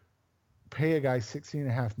pay a guy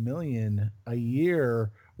 $16.5 million a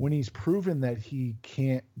year when he's proven that he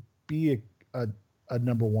can't be a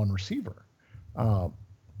number one receiver?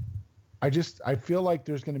 I feel like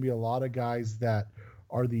there's going to be a lot of guys that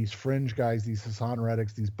are these fringe guys, these Hassan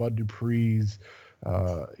Reddicks, these Bud Duprees,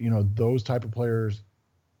 those type of players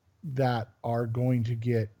that are going to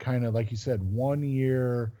get kind of, like you said, 1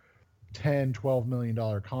 year, $10-12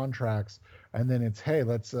 million contracts. And then it's, hey,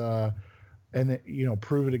 let's, and then,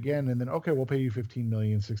 prove it again. And then, okay, we'll pay you $15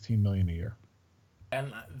 million, $16 million a year.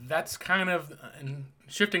 And that's kind of, and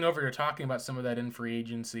shifting over to talking about some of that in free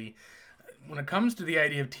agency, when it comes to the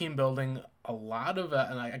idea of team building, a lot of,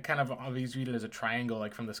 and I kind of always read it as a triangle,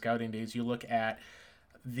 like from the scouting days, you look at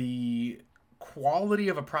the quality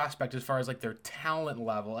of a prospect as far as like their talent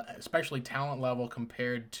level, especially talent level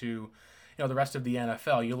compared to, the rest of the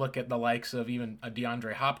NFL. You look at the likes of even a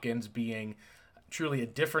DeAndre Hopkins being truly a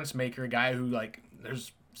difference maker, a guy who, like,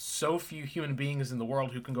 there's so few human beings in the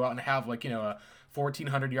world who can go out and have, like, a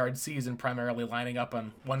 1,400-yard season primarily lining up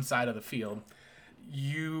on one side of the field.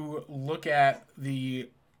 You look at the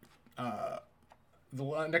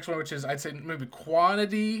next one, which is, I'd say maybe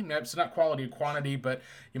quantity. It's not quality, quantity, but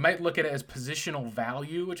you might look at it as positional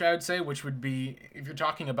value, which I would say, which would be, if you're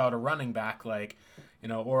talking about a running back, like,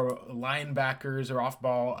 or linebackers or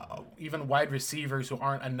off-ball, even wide receivers who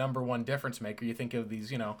aren't a number one difference maker. You think of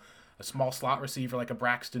these, a small slot receiver like a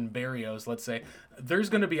Braxton Berrios, let's say. There's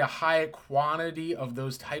going to be a high quantity of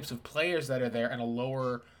those types of players that are there and a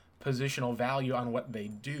lower positional value on what they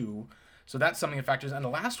do. So that's something that factors. And the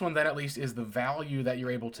last one then, at least, is the value that you're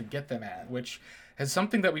able to get them at, which is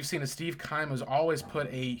something that we've seen as Steve Keim has always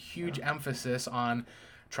put a huge emphasis on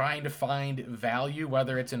trying to find value,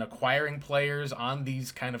 whether it's in acquiring players on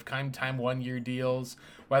these kind of time 1 year deals,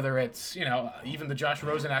 whether it's, even the Josh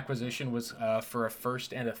Rosen acquisition was for a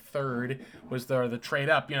first and a third was the trade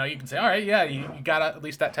up. You can say, all right, yeah, you got at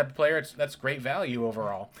least that type of player. That's great value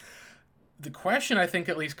overall. The question, I think,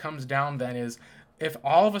 at least comes down then is, if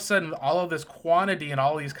all of a sudden all of this quantity and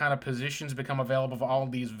all these kind of positions become available for all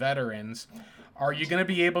of these veterans, are you going to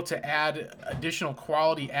be able to add additional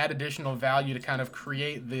quality, add additional value to kind of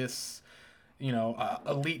create this,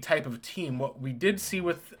 elite type of team. What we did see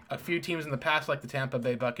with a few teams in the past, like the Tampa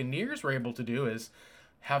Bay Buccaneers, were able to do is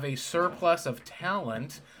have a surplus of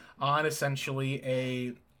talent on essentially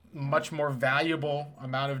a much more valuable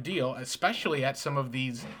amount of deal, especially at some of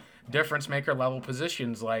these difference maker level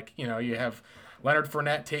positions. Like, you have Leonard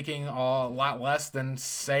Fournette taking a lot less than,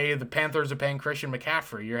 say, the Panthers are paying Christian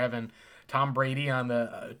McCaffrey. You're having Tom Brady on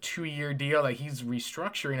the 2-year deal that he's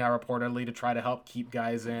restructuring now reportedly to try to help keep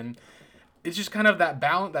guys in. It's just kind of that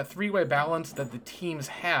balance, that three-way balance that the teams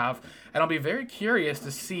have, and I'll be very curious to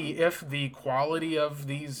see if the quality of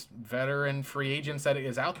these veteran free agents that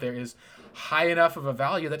is out there is high enough of a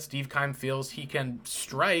value that Steve Keim feels he can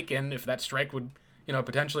strike, and if that strike would,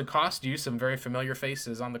 potentially cost you some very familiar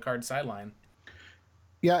faces on the Card sideline.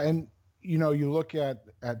 Yeah, and you look at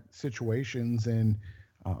situations, and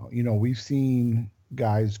we've seen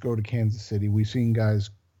guys go to Kansas City, we've seen guys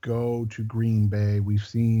go to Green Bay, we've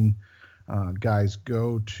seen guys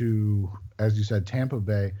go to, as you said, Tampa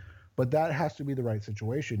Bay, but that has to be the right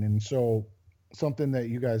situation. And so something that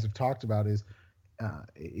you guys have talked about is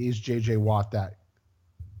J.J. Watt that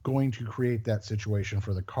going to create that situation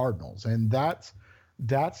for the Cardinals? And that's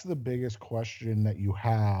the biggest question that you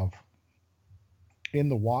have in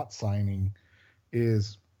the Watt signing,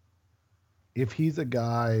 is if he's a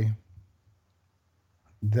guy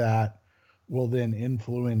that will then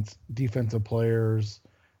influence defensive players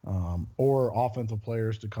or offensive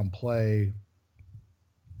players to come play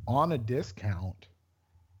on a discount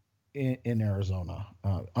in Arizona,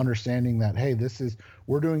 understanding that, hey,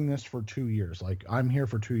 we're doing this for 2 years. Like, I'm here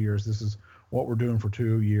for 2 years. This is what we're doing for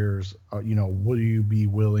 2 years. Will you be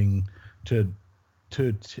willing to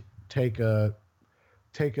take a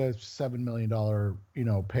 $7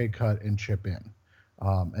 million, pay cut and chip in?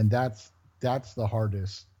 And that's the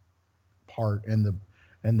hardest part, and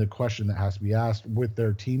the question that has to be asked with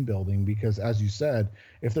their team building, because as you said,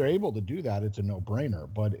 if they're able to do that, it's a no-brainer.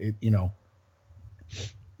 But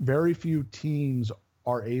very few teams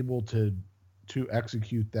are able to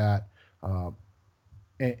execute that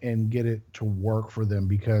and get it to work for them,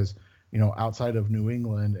 because outside of New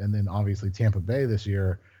England and then obviously Tampa Bay this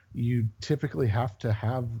year, you typically have to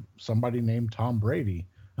have somebody named Tom Brady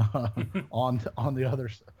on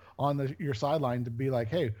your sideline to be like,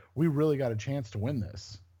 hey, we really got a chance to win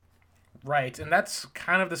this. Right, and that's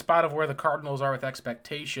kind of the spot of where the Cardinals are with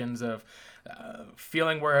expectations of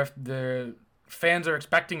feeling where if the fans are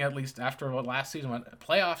expecting, at least after what last season went,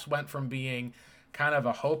 playoffs went from being kind of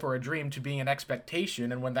a hope or a dream to being an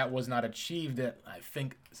expectation, and when that was not achieved, it, I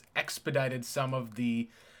think, expedited some of the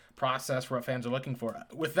process for what fans are looking for.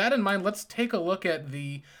 With that in mind, let's take a look at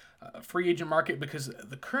the free agent market, because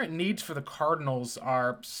the current needs for the Cardinals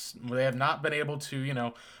are, they have not been able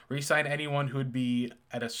to, re-sign anyone who would be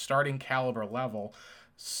at a starting caliber level.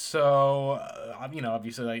 So,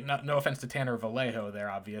 obviously, like, no offense to Tanner Vallejo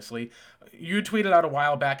there, obviously. You tweeted out a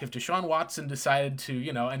while back, if Deshaun Watson decided to,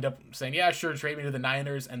 end up saying, yeah, sure, trade me to the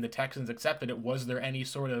Niners, and the Texans accepted it, was there any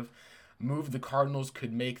sort of move the Cardinals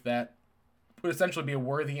could make that would essentially be a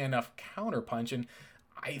worthy enough counterpunch? And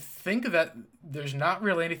I think that there's not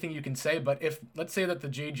really anything you can say, but if, let's say that the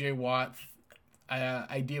J.J. Watt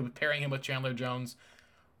idea of pairing him with Chandler Jones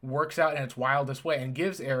works out in its wildest way and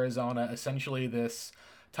gives Arizona essentially this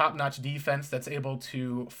top-notch defense that's able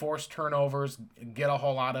to force turnovers, get a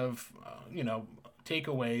whole lot of,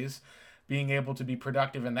 takeaways, being able to be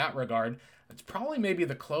productive in that regard, it's probably maybe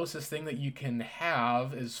the closest thing that you can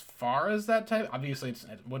have as far as that type. Obviously,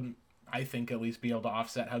 it wouldn't, I think, at least be able to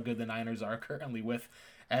offset how good the Niners are currently with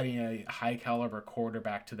adding a high-caliber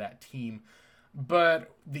quarterback to that team.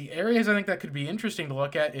 But the areas I think that could be interesting to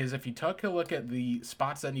look at is if you took a look at the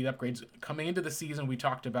spots that need upgrades. Coming into the season, we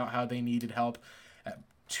talked about how they needed help at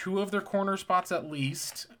 2 of their corner spots at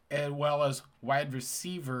least, as well as wide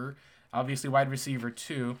receiver, obviously wide receiver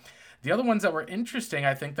 2. The other ones that were interesting,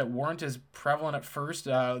 I think, that weren't as prevalent at first,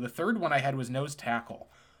 the third one I had was nose tackle.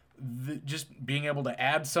 Just being able to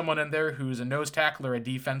add someone in there who's a nose tackle or a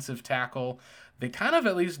defensive tackle. They kind of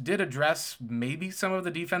at least did address maybe some of the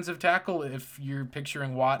defensive tackle, if you're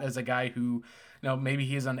picturing Watt as a guy who, maybe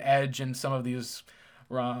he's on edge and some of these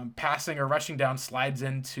passing or rushing down slides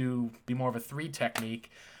into be more of a 3 technique.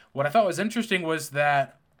 What I thought was interesting was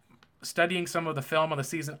that studying some of the film of the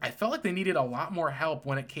season, I felt like they needed a lot more help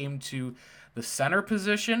when it came to the center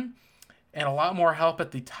position and a lot more help at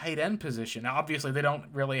the tight end position. Now, obviously, they don't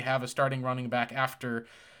really have a starting running back after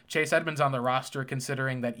Chase Edmonds on the roster,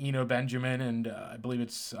 considering that Eno Benjamin and I believe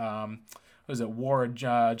it's, Ward,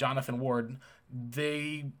 Jonathan Ward,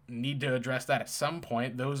 they need to address that at some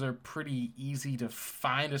point. Those are pretty easy to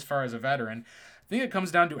find as far as a veteran. think it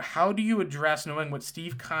comes down to how do you address knowing what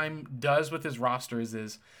Steve Keim does with his rosters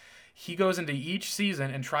is he goes into each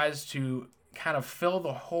season and tries to kind of fill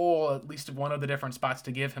the hole, at least of one of the different spots,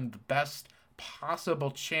 to give him the best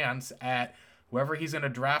possible chance at whoever he's going to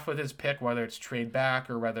draft with his pick, whether it's trade back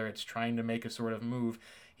or whether it's trying to make a sort of move.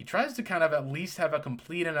 He tries to kind of at least have a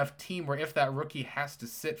complete enough team where if that rookie has to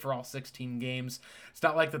sit for all 16 games, it's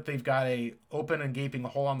not like that they've got a open and gaping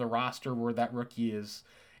hole on the roster where that rookie is,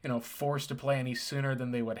 forced to play any sooner than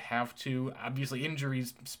they would have to. Obviously,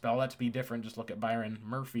 injuries spell that to be different. Just look at Byron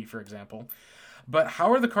Murphy, for example. But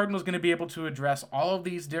how are the Cardinals going to be able to address all of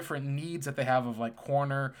these different needs that they have of like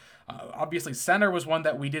corner? Obviously, center was one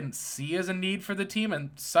that we didn't see as a need for the team. And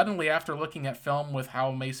suddenly, after looking at film with how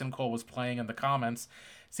Mason Cole was playing in the comments,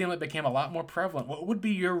 it seemed like it became a lot more prevalent. What would be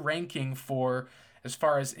your ranking for as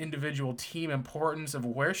far as individual team importance of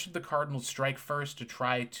where should the Cardinals strike first to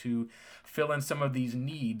try to fill in some of these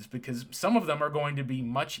needs? Because some of them are going to be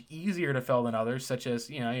much easier to fill than others, such as,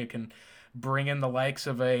 you can bring in the likes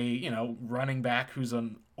of a, running back who's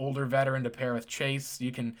an older veteran to pair with Chase.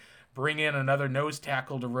 You can bring in another nose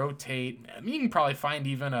tackle to rotate. I mean, you can probably find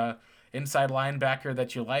even a inside linebacker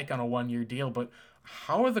that you like on a one-year deal, but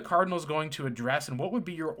how are the Cardinals going to address, and what would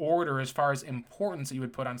be your order as far as importance that you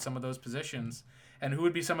would put on some of those positions? And who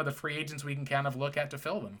would be some of the free agents we can kind of look at to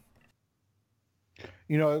fill them?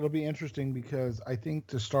 It'll be interesting because I think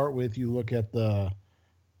to start with, you look at the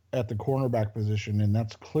cornerback position, and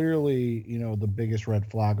that's clearly, the biggest red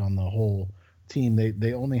flag on the whole team.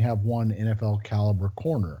 They only have one NFL caliber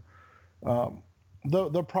corner.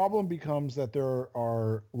 The problem becomes that there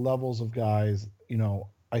are levels of guys.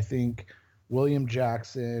 I think William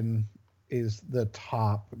Jackson is the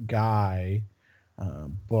top guy,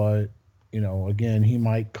 but again, he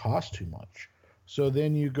might cost too much. So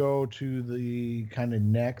then you go to the kind of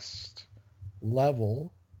next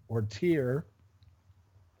level or tier,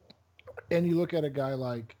 and you look at a guy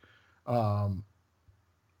like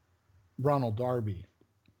Ronald Darby,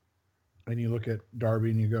 and you look at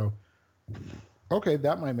Darby and you go, okay,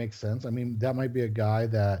 that might make sense. I mean, that might be a guy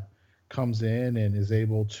that comes in and is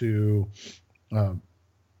able to,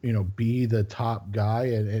 be the top guy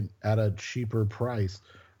and at a cheaper price.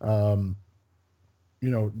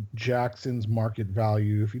 Jackson's market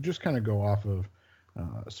value, if you just kind of go off of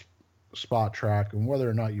Spot Track, and whether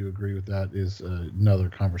or not you agree with that is another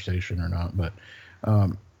conversation or not, but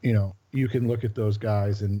you can look at those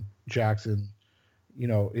guys, and Jackson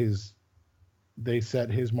they set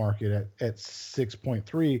his market at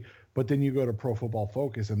 6.3, but then you go to Pro Football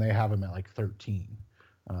Focus and they have him at like 13.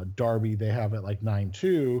 Darby, they have it like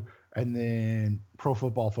 9.2, and then Pro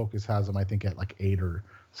Football Focus has him, I think, at like 8 or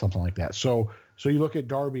something like that. So you look at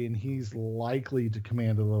Darby and he's likely to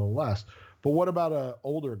command a little less. But what about an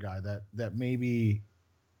older guy that maybe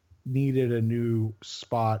needed a new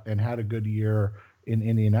spot and had a good year in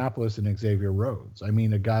Indianapolis, and Xavier Rhodes? I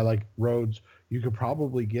mean, a guy like Rhodes, you could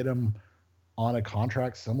probably get him on a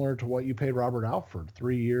contract similar to what you paid Robert Alford,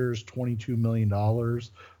 3 years, $22 million,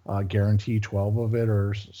 guarantee 12 of it,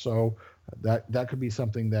 or so. That could be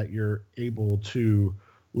something that you're able to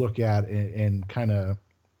look at and kind of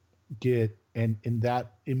get, and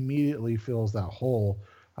that immediately fills that hole.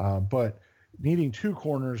 But needing two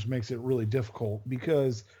corners makes it really difficult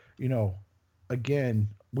because, again,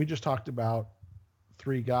 we just talked about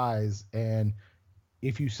three guys, and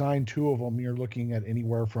if you sign two of them, you're looking at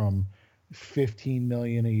anywhere from $15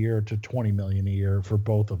 million a year to $20 million a year for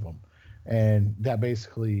both of them. And that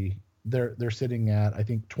basically they're sitting at, I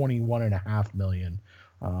think, $21.5 million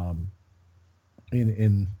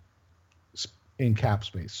in cap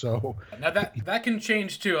space. So now that can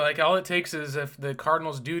change too. Like, all it takes is if the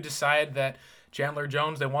Cardinals do decide that Chandler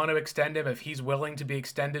Jones, they want to extend him, if he's willing to be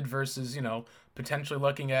extended versus, potentially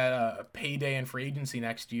looking at a payday in free agency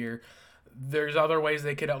next year, there's other ways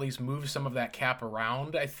they could at least move some of that cap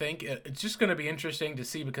around. I think it's just going to be interesting to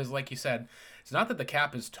see because, like you said, it's not that the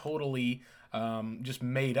cap is totally just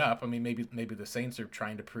made up. I mean, maybe the Saints are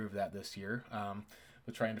trying to prove that this year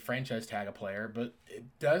with trying to franchise tag a player, but it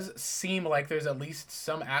does seem like there's at least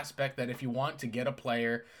some aspect that if you want to get a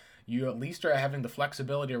player, you at least are having the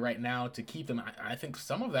flexibility right now to keep them. I think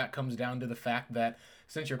some of that comes down to the fact that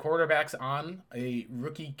since your quarterback's on a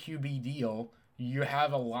rookie QB deal, you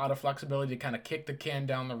have a lot of flexibility to kind of kick the can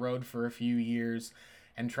down the road for a few years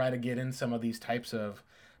and try to get in some of these types of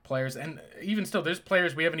players. And even still, there's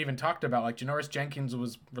players we haven't even talked about. Like Janoris Jenkins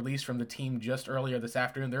was released from the team just earlier this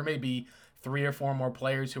afternoon. There may be 3 or 4 more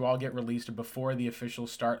players who all get released before the official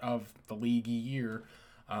start of the league year.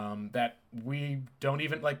 that we don't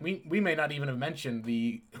even like. We may not even have mentioned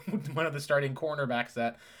the one of the starting cornerbacks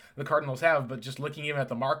that the Cardinals have, but just looking even at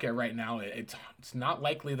the market right now, it's not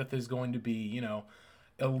likely that there's going to be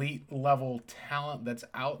elite level talent that's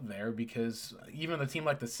out there, because even a team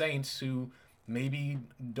like the Saints, who maybe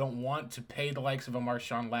don't want to pay the likes of a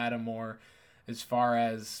Marshawn Lattimore, as far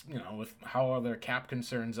as with how their cap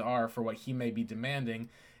concerns are for what he may be demanding,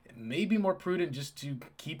 it may be more prudent just to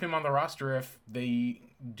keep him on the roster if they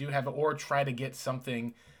do have it, or try to get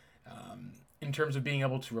something in terms of being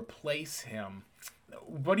able to replace him.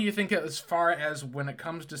 What do you think as far as when it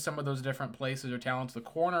comes to some of those different places or talents? The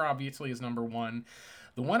corner obviously is number one.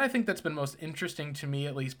 The one I think that's been most interesting to me,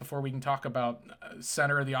 at least before we can talk about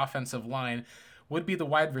center of the offensive line, would be the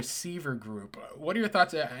wide receiver group. What are your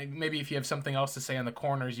thoughts? Maybe if you have something else to say on the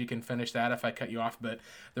corners, you can finish that if I cut you off. But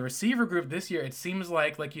the receiver group this year, it seems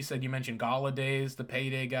like you said, you mentioned Galladay's the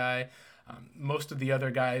payday guy. Most of the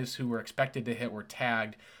other guys who were expected to hit were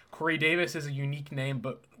tagged. Corey Davis is a unique name,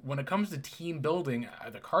 but when it comes to team building,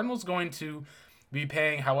 the Cardinals going to be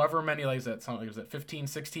paying however many, like that, something was at 15,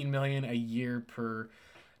 16 million a year per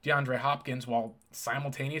DeAndre Hopkins, while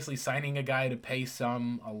simultaneously signing a guy to pay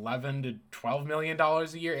some 11 to 12 million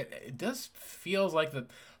dollars a year. It does feels like that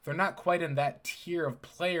they're not quite in that tier of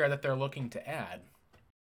player that they're looking to add.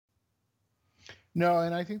 No,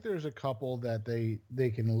 and I think there's a couple that they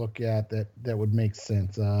can look at that would make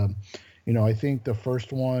sense. I think the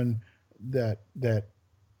first one that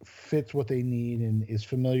fits what they need and is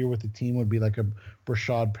familiar with the team would be like a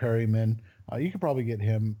Brashad Perryman. You could probably get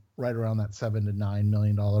him right around that $7 to $9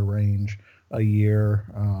 million range a year,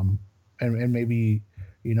 and maybe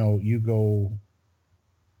you go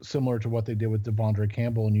similar to what they did with Devondre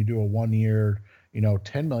Campbell, and you do a 1 year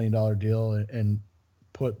 $10 million deal and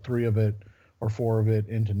put 3 of it or 4 of it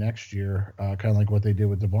into next year, kind of like what they did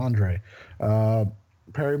with Devondre.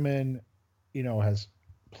 Perryman, has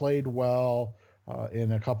played well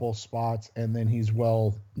in a couple of spots, and then he's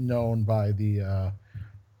well known by the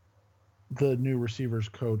new receivers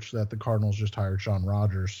coach that the Cardinals just hired, Sean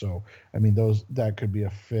Rogers. So, I mean, that could be a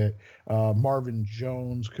fit. Marvin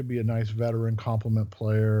Jones could be a nice veteran complement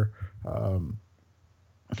player.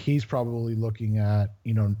 He's probably looking at,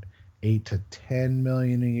 8 to 10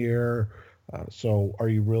 million a year. So are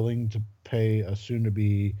you willing to pay a soon to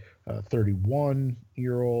be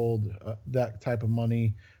 31-year-old that type of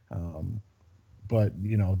money? But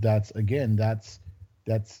that's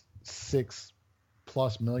 $6+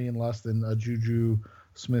 million less than a Juju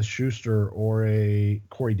Smith-Schuster or a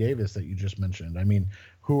Corey Davis that you just mentioned. I mean,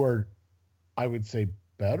 who are, I would say,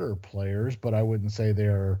 better players, but I wouldn't say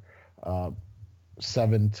they're $7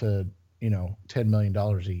 to $10 million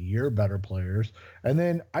a year better players. And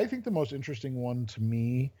then I think the most interesting one to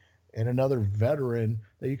me, and another veteran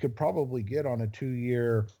that you could probably get on a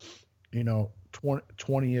 2-year,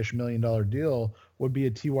 $20-ish million deal, would be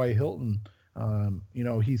a T.Y. Hilton.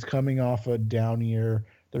 He's coming off a down year.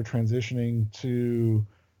 They're transitioning to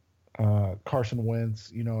Carson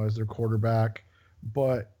Wentz, as their quarterback.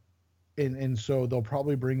 But and so they'll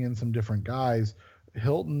probably bring in some different guys.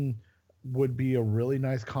 Hilton would be a really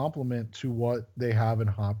nice complement to what they have in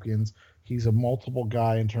Hopkins. He's a multiple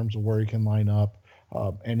guy in terms of where he can line up,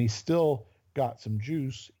 and he's still got some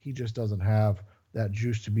juice. He just doesn't have that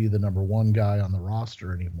juice to be the number one guy on the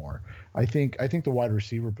roster anymore. I think the wide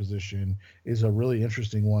receiver position is a really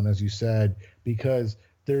interesting one, as you said, because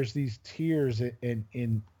there's these tiers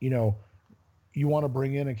in you want to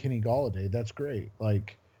bring in a Kenny Golladay. That's great.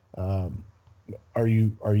 Like, are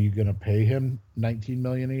you going to pay him $19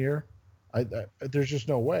 million a year? There's just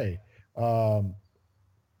no way. And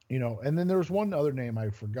then there's one other name I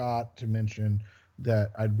forgot to mention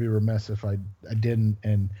that I'd be remiss if I didn't,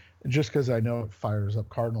 and just because I know it fires up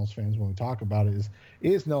Cardinals fans when we talk about it,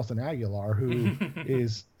 is Nelson Aguilar, who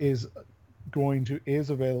is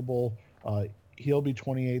available. He'll be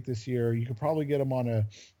 28 this year. You could probably get him on a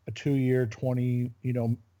 2-year,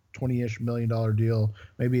 $20-ish million deal,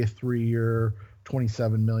 maybe a 3-year,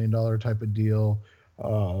 $27 million type of deal.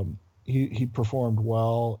 He performed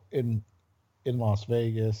well in Las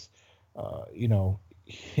Vegas.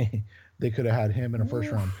 They could have had him in a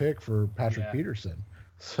first-round pick for Patrick Peterson.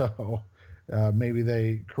 So maybe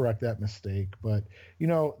they correct that mistake. But,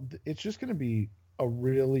 it's just going to be a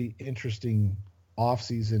really interesting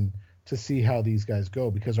offseason to see how these guys go,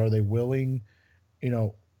 because are they willing,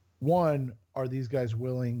 are these guys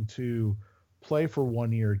willing to play for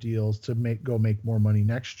 1-year deals to make more money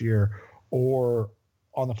next year? Or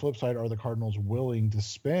on the flip side, are the Cardinals willing to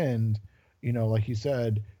spend, like you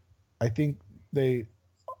said, I think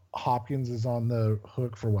Hopkins is on the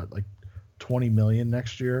hook for what, like $20 million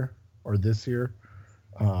next year or this year.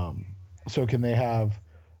 So can they have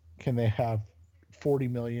 40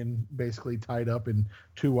 million basically tied up in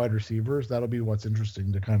two wide receivers? That'll be what's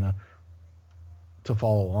interesting to kind of to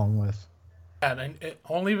follow along with. And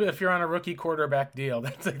only if you're on a rookie quarterback deal.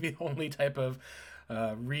 That's like the only type of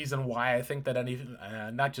reason why I think that any,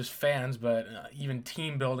 not just fans, but even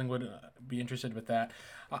team building would be interested with that.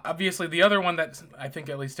 Obviously, the other one that I think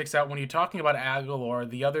at least sticks out when you're talking about Aguilar,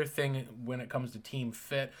 the other thing when it comes to team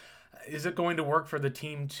fit, is it going to work for the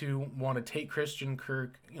team to want to take Christian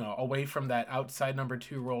Kirk, away from that outside number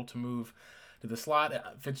two role to move to the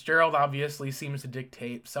slot? Fitzgerald obviously seems to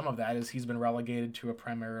dictate some of that as he's been relegated to a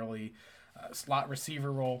primarily slot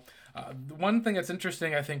receiver role. The one thing that's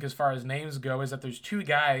interesting, I think, as far as names go, is that there's two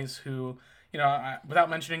guys who, without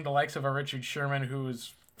mentioning the likes of a Richard Sherman, who,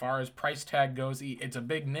 as far as price tag goes, it's a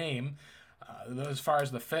big name. As far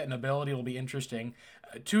as the fit and ability will be interesting.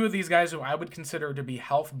 Two of these guys who I would consider to be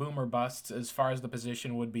health boomer busts as far as the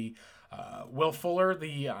position would be Will Fuller,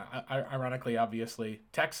 the ironically, obviously,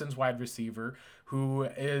 Texans wide receiver, who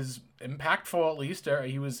is impactful at least.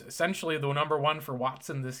 He was essentially the number one for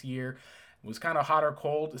Watson this year. Was kind of hot or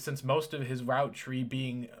cold since most of his route tree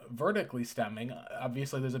being vertically stemming.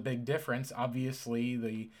 Obviously, there's a big difference. Obviously,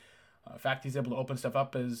 the fact he's able to open stuff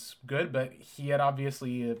up is good, but he had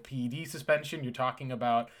obviously a PED suspension. You're talking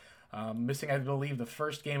about missing, I believe, the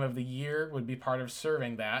first game of the year would be part of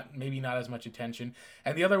serving that. Maybe not as much attention.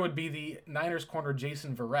 And the other would be the Niners corner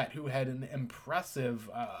Jason Verrett, who had an impressive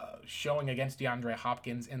showing against DeAndre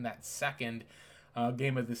Hopkins in that second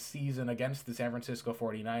game of the season against the San Francisco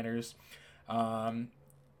 49ers.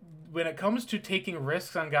 When it comes to taking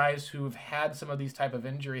risks on guys who've had some of these type of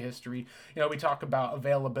injury history, we talk about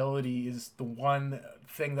availability is the one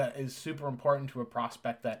thing that is super important to a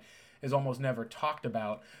prospect that is almost never talked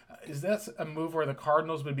about. Is this a move where the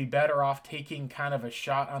Cardinals would be better off taking kind of a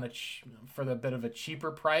shot on for the bit of a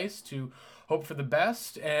cheaper price to hope for the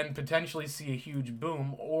best and potentially see a huge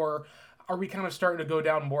boom, or are we kind of starting to go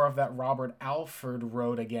down more of that Robert Alford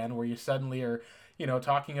road again, where you suddenly are,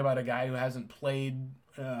 talking about a guy who hasn't played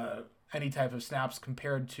any type of snaps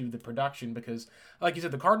compared to the production? Because, like you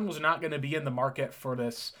said, the Cardinals are not going to be in the market for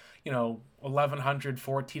this, 1,100,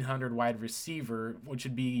 1,400 wide receiver, which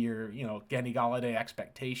would be your, Kenny Galladay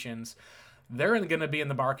expectations. They're going to be in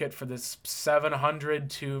the market for this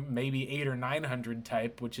 700 to maybe 800 or 900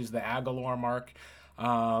 type, which is the Aguilar mark.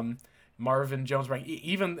 Marvin Jones, right?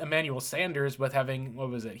 Even Emmanuel Sanders, with having,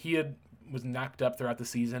 was knocked up throughout the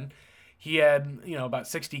season. He had, about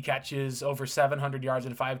 60 catches, over 700 yards,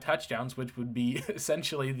 and 5 touchdowns, which would be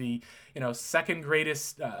essentially the, second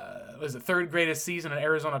greatest, third greatest season an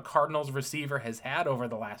Arizona Cardinals receiver has had over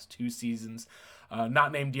the last 2 seasons,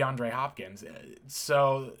 not named DeAndre Hopkins.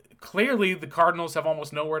 So clearly the Cardinals have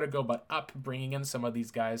almost nowhere to go but up, bringing in some of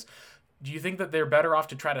these guys. Do you think that they're better off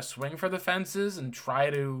to try to swing for the fences and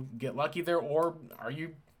try to get lucky there, or are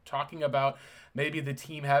you talking about maybe the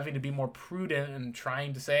team having to be more prudent and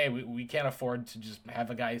trying to say we can't afford to just have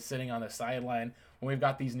a guy sitting on the sideline when we've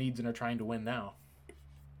got these needs and are trying to win now?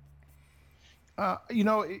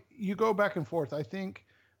 You go back and forth. I think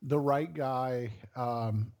the right guy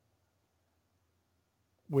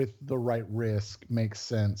with the right risk makes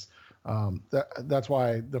sense. That's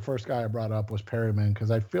why the first guy I brought up was Perryman, because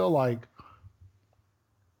I feel like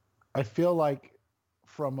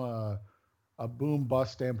from a boom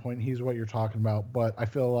bust standpoint, he's what you're talking about. But I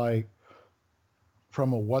feel like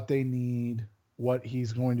from what they need, what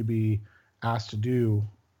he's going to be asked to do,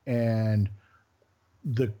 and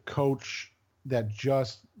the coach that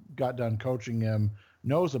just got done coaching him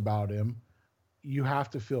knows about him, you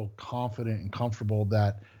have to feel confident and comfortable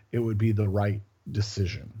that it would be the right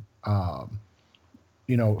decision. From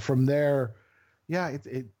there, yeah,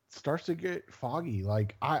 it starts to get foggy.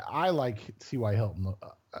 Like I like T.Y. Hilton.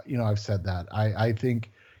 I've said that. I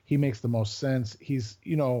think he makes the most sense. He's,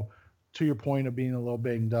 to your point of being a little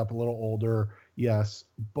banged up, a little older, yes,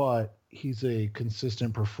 but he's a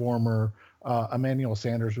consistent performer. Emmanuel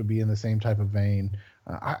Sanders would be in the same type of vein.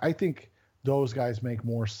 I think those guys make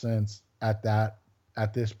more sense at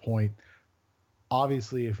this point.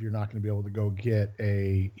 Obviously, if you're not going to be able to go get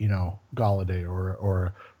a, Galladay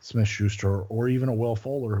or Smith-Schuster or even a Will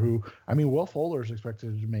Fuller, Will Fuller is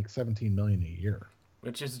expected to make $17 million a year.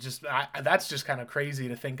 Which is that's just kind of crazy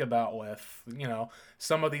to think about with,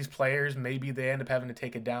 some of these players, maybe they end up having to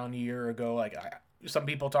take a down year or go, some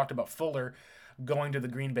people talked about Fuller going to the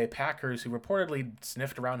Green Bay Packers, who reportedly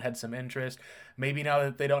sniffed around, had some interest. Maybe now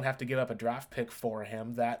that they don't have to give up a draft pick for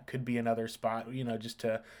him, that could be another spot, just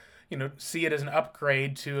to, see it as an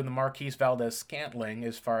upgrade to the Marquise Valdez-Scantling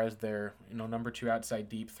as far as their, number two outside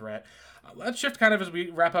deep threat. Let's shift kind of as we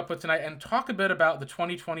wrap up with tonight and talk a bit about the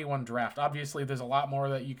 2021 draft. Obviously, there's a lot more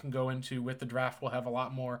that you can go into with the draft. We'll have a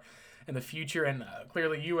lot more in the future, and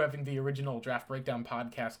clearly you having the original Draft Breakdown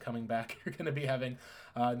podcast coming back, you're going to be having,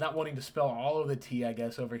 not wanting to spill all of the tea, I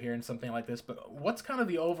guess, over here in something like this, but what's kind of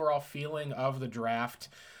the overall feeling of the draft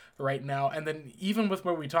right now? And then even with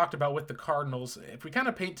what we talked about with the Cardinals, if we kind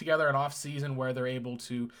of paint together an off season where they're able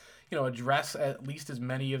to, address at least as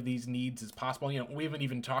many of these needs as possible. We haven't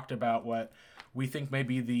even talked about what we think may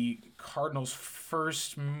be the Cardinals'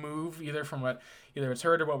 first move, either it's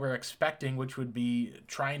heard or what we're expecting, which would be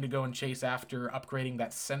trying to go and chase after upgrading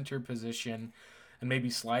that center position and maybe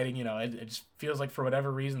sliding. It just feels like for whatever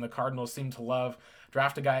reason the Cardinals seem to love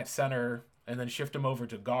draft a guy at center and then shift him over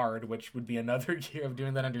to guard, which would be another year of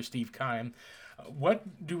doing that under Steve Keim.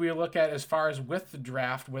 What do we look at as far as with the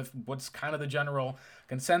draft, with what's kind of the general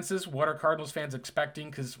consensus? What are Cardinals fans expecting?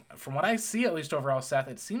 Because from what I see, at least overall, Seth,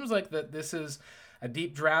 it seems like that this is a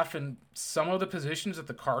deep draft in some of the positions that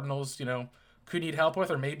the Cardinals, could need help with,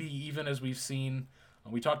 or maybe even as we've seen,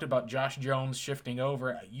 we talked about Josh Jones shifting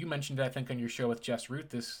over. You mentioned it, I think, on your show with Jess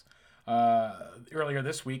Root earlier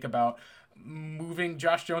this week about moving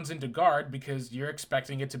Josh Jones into guard because you're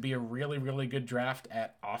expecting it to be a really, really good draft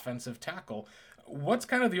at offensive tackle. What's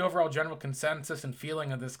kind of the overall general consensus and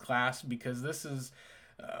feeling of this class? Because this is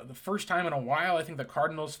the first time in a while I think the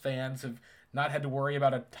Cardinals fans have not had to worry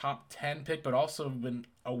about a top 10 pick, but also been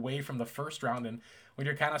away from the first round. And when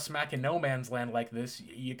you're kind of smacking no man's land like this,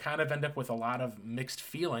 you kind of end up with a lot of mixed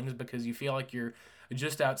feelings because you feel like you're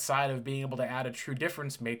just outside of being able to add a true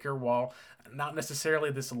difference maker, while not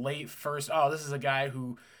necessarily this late first, this is a guy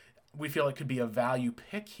who we feel like could be a value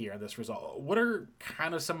pick here, this result. What are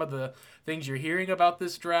kind of some of the things you're hearing about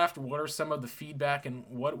this draft? What are some of the feedback, and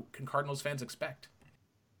what can Cardinals fans expect?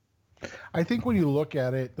 I think when you look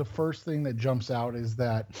at it, the first thing that jumps out is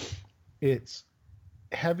that it's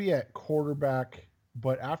heavy at quarterback,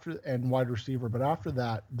 and wide receiver. But after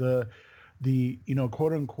that, the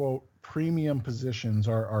quote unquote premium positions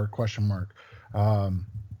are question mark.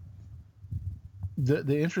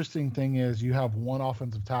 The interesting thing is you have one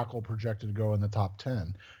offensive tackle projected to go in the top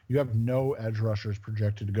 10. You have no edge rushers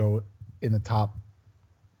projected to go in the top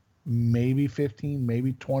maybe 15,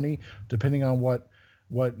 maybe 20, depending on what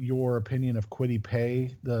your opinion of Kwity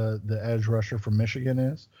Paye, the edge rusher from Michigan,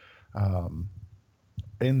 is.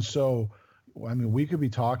 And so, I mean, we could be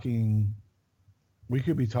talking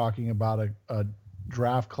about a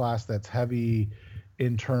draft class that's heavy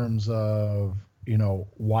in terms of,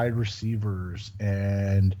 wide receivers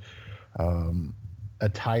and a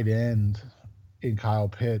tight end in Kyle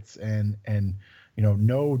Pitts and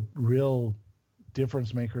no real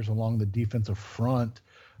difference makers along the defensive front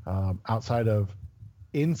outside of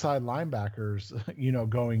inside linebackers,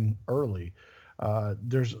 going early.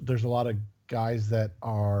 There's a lot of guys that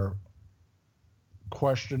are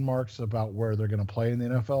question marks about where they're going to play in the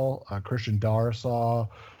NFL. Christian Darrisaw,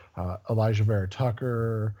 Elijah Vera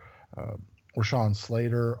Tucker, Rashawn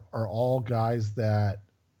Slater are all guys that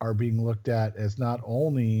are being looked at as not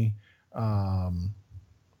only,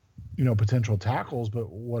 potential tackles, but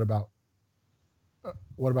what about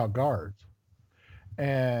guards?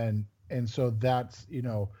 And so that's,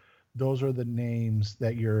 those are the names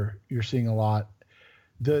that you're seeing a lot.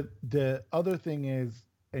 The other thing is,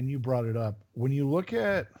 and you brought it up, when you look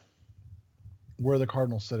at where the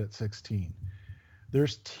Cardinals sit at 16,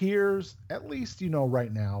 there's tiers, at least,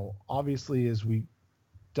 right now. Obviously, as we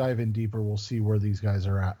dive in deeper, we'll see where these guys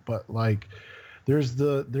are at. But like, there's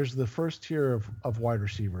the first tier of wide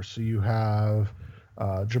receivers. So you have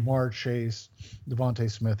Jamar Chase, Devontae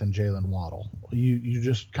Smith, and Jalen Waddle. You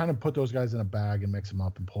just kind of put those guys in a bag and mix them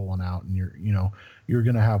up and pull one out, and you're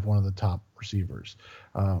going to have one of the top receivers.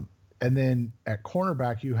 And then at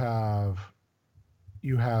cornerback, you have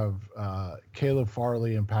Caleb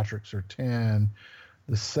Farley and Patrick Surtain,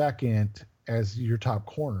 the second, as your top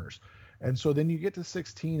corners. And so then you get to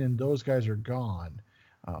 16 and those guys are gone.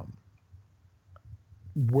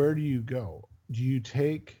 Where do you go? Do you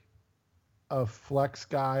take a flex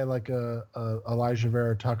guy like a Elijah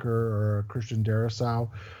Vera Tucker or a Christian Darrisaw?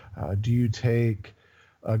 Do you take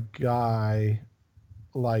a guy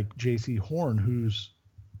like J.C. Horn, who's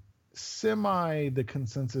semi the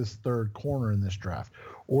consensus third corner in this draft?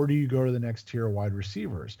 Or do you go to the next tier of wide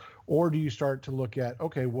receivers? Or do you start to look at,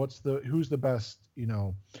 okay, who's the best,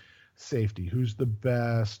 safety? Who's the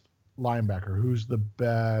best linebacker? Who's the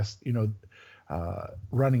best,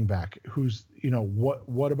 running back, who's,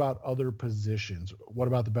 what about other positions? What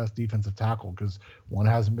about the best defensive tackle? Because one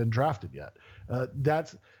hasn't been drafted yet.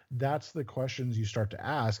 That's the questions you start to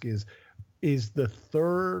ask is the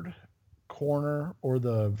third corner or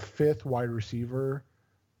the fifth wide receiver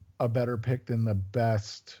a better pick than the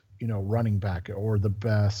best, running back or uh,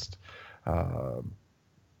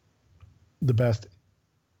 the best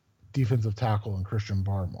defensive tackle in Christian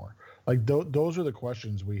Barmore? Like those are the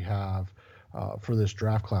questions we have for this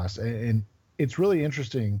draft class, and it's really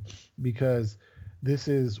interesting because this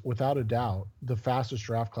is without a doubt the fastest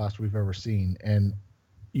draft class we've ever seen, and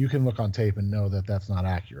you can look on tape and know that that's not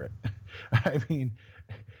accurate. I mean,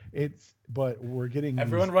 but we're getting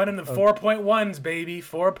everyone running the 4.1s, baby,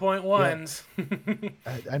 4.1s.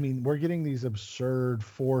 Yeah, I mean, we're getting these absurd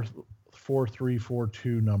 4.3,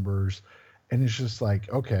 4.2 numbers, and it's just like,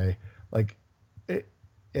 okay, like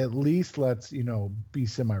at least let's be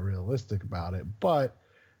semi-realistic about it. But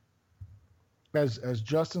as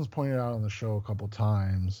Justin's pointed out on the show a couple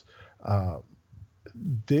times,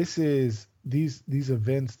 this is these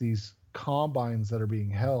events, these combines that are being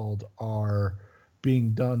held are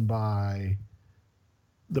being done by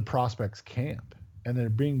the prospects camp, and they're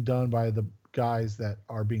being done by the guys that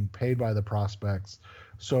are being paid by the prospects.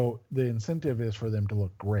 So the incentive is for them to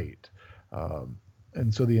look great.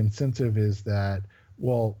 And so the incentive is that,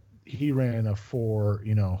 well, he ran a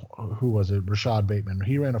who was it? Rashad Bateman.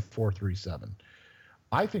 He ran a 4.37.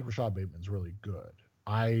 I think Rashad Bateman's really good.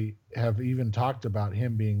 I have even talked about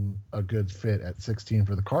him being a good fit at 16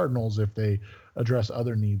 for the Cardinals if they address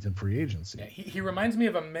other needs in free agency. Yeah, he reminds me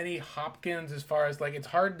of a mini Hopkins as far as, like, it's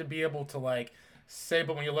hard to be able to, like, say,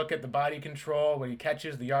 but when you look at the body control, when he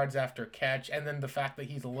catches, the yards after catch, and then the fact that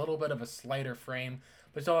he's a little bit of a slighter frame,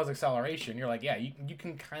 but still has acceleration, you're like, yeah, you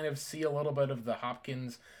can kind of see a little bit of the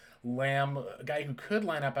Hopkins Lamb, a guy who could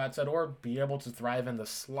line up outside or be able to thrive in the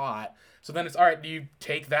slot. So then it's, all right, do you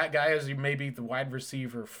take that guy as you maybe the wide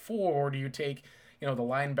receiver 4, or do you take, the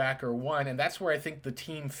linebacker 1? And that's where I think the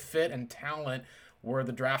team fit and talent, where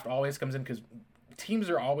the draft always comes in, because teams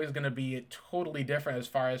are always going to be totally different as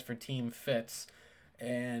far as for team fits.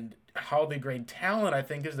 And how they grade talent, I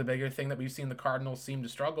think, is the bigger thing that we've seen the Cardinals seem to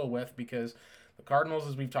struggle with, because the Cardinals,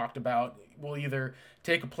 as we've talked about, will either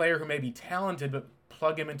take a player who may be talented but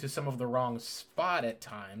plug him into some of the wrong spot at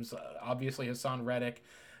times. Obviously, Hassan Reddick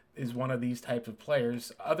is one of these types of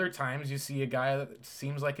players. Other times, you see a guy that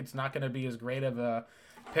seems like it's not going to be as great of a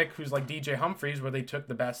pick, who's like DJ Humphries, where they took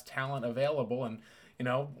the best talent available. And,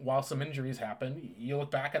 while some injuries happen, you look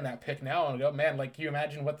back on that pick now and go, man, like, can you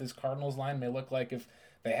imagine what this Cardinals line may look like if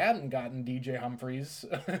they hadn't gotten DJ Humphries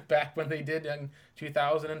back when they did in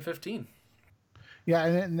 2015? Yeah,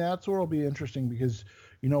 and that's where it'll be interesting, because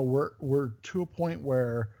we're to a point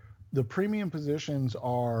where the premium positions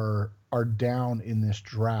are down in this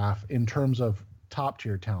draft in terms of top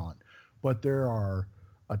tier talent, but there are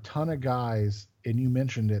a ton of guys, and you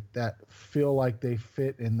mentioned it, that feel like they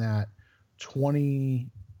fit in that 20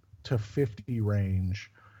 to 50 range.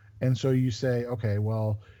 And so you say, okay,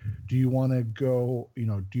 well, do you want to go,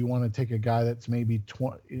 do you want to take a guy that's maybe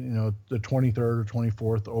the 23rd or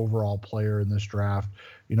 24th overall player in this draft,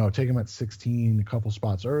 take him at 16, a couple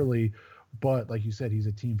spots early, but like you said, he's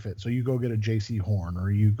a team fit. So you go get a JC Horn, or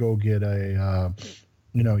you go get a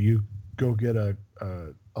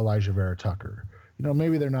Elijah Vera Tucker.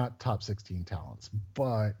 Maybe they're not top 16 talents,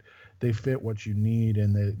 but they fit what you need,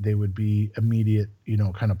 and they would be immediate,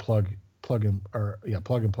 kind of plug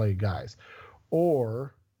and play guys.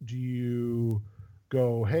 Or do you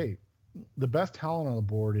go, hey, the best talent on the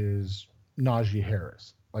board is Najee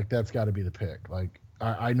Harris? Like, that's got to be the pick. Like,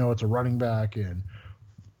 I know it's a running back,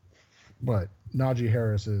 but Najee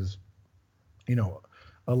Harris is,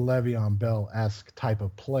 a Le'Veon Bell-esque type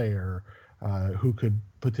of player who could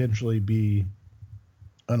potentially be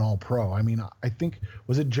an all-pro. I mean, I think,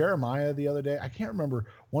 was it Jeremiah the other day? I can't remember.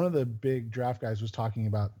 One of the big draft guys was talking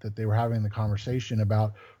about that they were having the conversation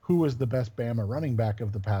about who was the best Bama running back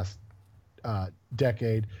of the past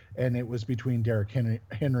decade, and it was between Derrick Henry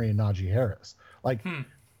and Najee Harris. Like,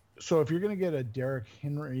 so if you're going to get a Derrick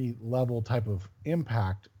Henry level type of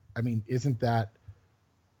impact, I mean, isn't that,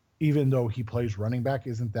 even though he plays running back,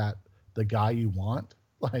 isn't that the guy you want?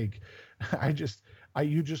 Like,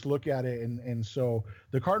 you just look at it, and so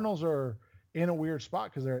the Cardinals are in a weird spot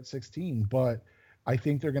because they're at 16, but I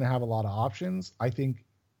think they're going to have a lot of options. I think,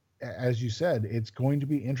 as you said, it's going to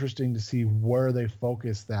be interesting to see where they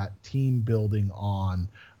focus that team building on,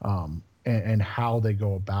 and how they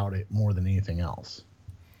go about it more than anything else.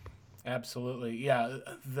 Absolutely. Yeah.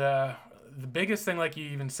 The biggest thing, like you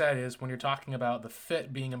even said, is when you're talking about the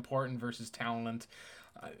fit being important versus talent,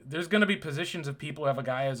 There's going to be positions of people who have a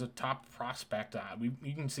guy as a top prospect.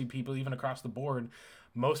 You can see people even across the board.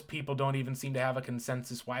 Most people don't even seem to have a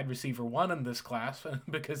consensus wide receiver one in this class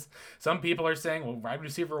because some people are saying, well, wide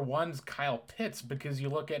receiver one's Kyle Pitts because you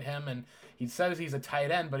look at him and he says he's a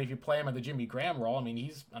tight end, but if you play him at the Jimmy Graham role, I mean,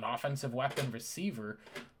 he's an offensive weapon receiver.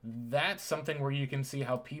 That's something where you can see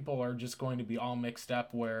how people are just going to be all mixed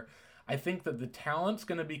up, where I think that the talent's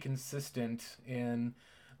going to be consistent in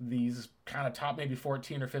these kind of top maybe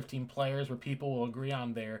 14 or 15 players where people will agree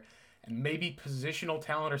on there, and maybe positional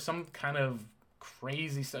talent or some kind of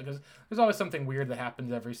crazy stuff, because there's always something weird that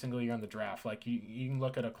happens every single year in the draft. Like you can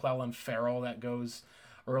look at a Clelin Ferrell that goes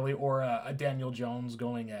early, or a Daniel Jones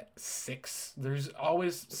going at 6. There's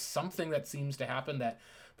always something that seems to happen that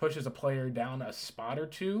pushes a player down a spot or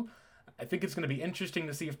two. I think it's going to be interesting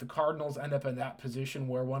to see if the Cardinals end up in that position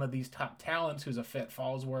where one of these top talents who's a fit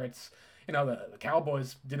falls, where it's, the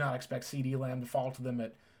Cowboys did not expect CeeDee Lamb to fall to them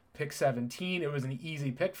at pick 17. It was an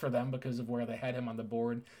easy pick for them because of where they had him on the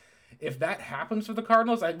board. If that happens for the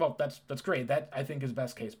Cardinals, that's great. That, I think, is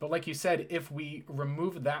best case. But like you said, if we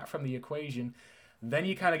remove that from the equation, then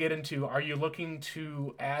you kind of get into, are you looking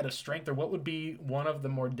to add a strength, or what would be one of the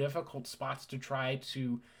more difficult spots to try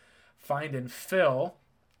to find and fill?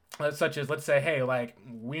 Such as, let's say, hey, like,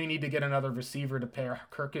 we need to get another receiver to pair.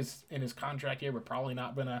 Kirk is in his contract year. We're probably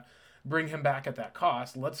not going to bring him back at that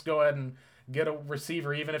cost. Let's go ahead and get a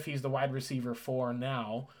receiver, even if he's the wide receiver 4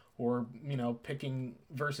 now, or, picking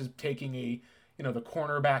versus taking the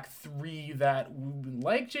cornerback 3 that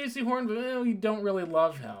like J.C. Horn, but we don't really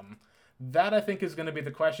love him. That, I think, is going to be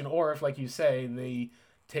the question. Or if, like you say, they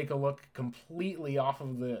take a look completely off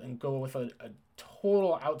of and go with a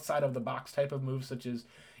total outside of the box type of move, such as,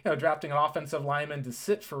 drafting an offensive lineman to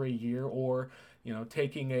sit for a year, or,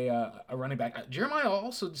 taking a running back. Jeremiah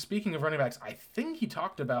also, speaking of running backs, I think he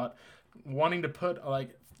talked about wanting to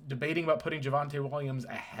debating about putting Javonte Williams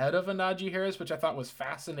ahead of a Najee Harris, which I thought was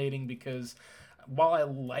fascinating, because while I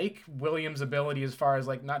like Williams' ability as far as,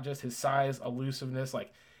 not just his size, elusiveness,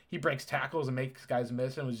 he breaks tackles and makes guys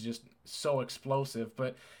miss and was just so explosive,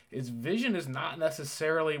 but his vision is not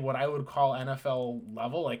necessarily what I would call NFL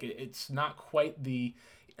level. It's not quite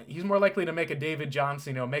he's more likely to make a David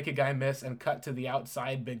Johnson, make a guy miss and cut to the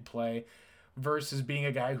outside big play, versus being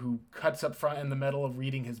a guy who cuts up front in the middle of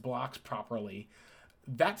reading his blocks properly.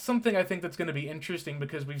 That's something I think that's going to be interesting,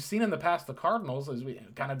 because we've seen in the past the Cardinals, as we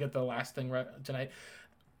kind of get the last thing right tonight,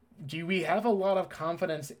 do we have a lot of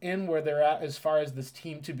confidence in where they're at as far as this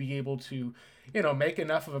team to be able to, make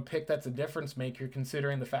enough of a pick that's a difference maker,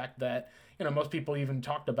 considering the fact that, most people even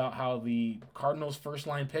talked about how the Cardinals' first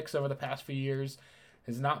line picks over the past few years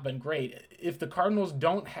has not been great. If the Cardinals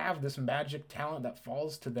don't have this magic talent that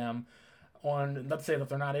falls to them, on, let's say that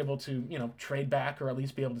they're not able to, trade back, or at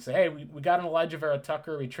least be able to say, hey, we got an Elijah Vera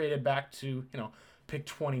Tucker, we traded back to, pick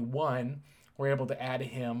 21, we're able to add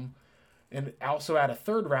him, and also add a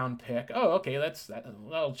 3rd round pick. Oh, okay,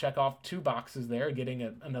 that'll check off 2 boxes there, getting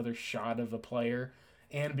another shot of a player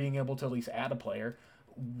and being able to at least add a player.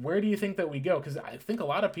 Where do you think that we go? Because I think a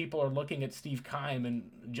lot of people are looking at Steve Keim, and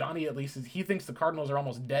Johnny, at least, he thinks the Cardinals are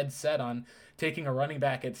almost dead set on taking a running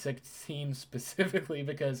back at 16 specifically,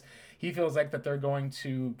 because he feels like that they're going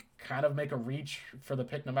to kind of make a reach for the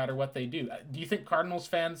pick no matter what they do. Do you think Cardinals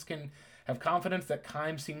fans can have confidence that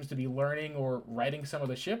Keim seems to be learning or righting some of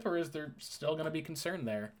the ship, or is there still going to be concern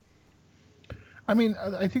there? I mean,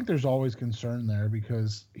 I think there's always concern there,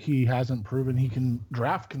 because he hasn't proven he can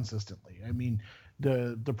draft consistently. I mean,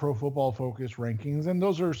 the Pro Football Focus rankings, and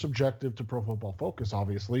those are subjective to Pro Football Focus,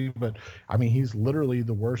 obviously, but I mean, he's literally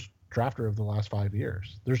the worst drafter of the last 5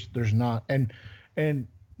 years. There's not, and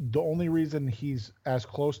the only reason he's as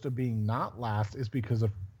close to being not last is because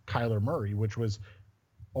of Kyler Murray, which was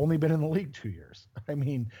only been in the league 2 years. I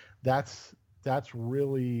mean, that's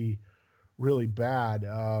really, really bad.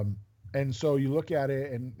 And so you look at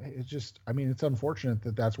it, and it's just, I mean, it's unfortunate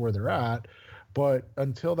that that's where they're at. But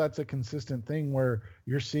until that's a consistent thing where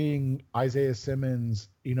you're seeing Isaiah Simmons,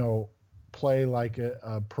 play like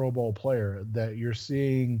a Pro Bowl player, that you're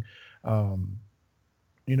seeing,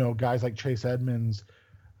 guys like Chase Edmonds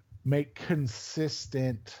make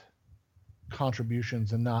consistent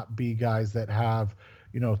contributions and not be guys that have,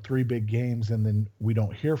 3 big games and then we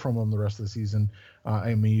don't hear from them the rest of the season.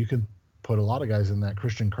 I mean, you can put a lot of guys in that.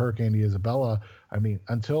 Christian Kirk, Andy Isabella. I mean,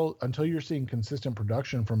 until you're seeing consistent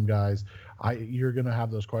production from guys, you're going to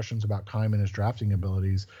have those questions about Keim and his drafting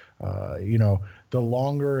abilities. The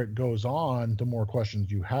longer it goes on, the more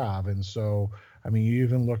questions you have. And so, I mean, you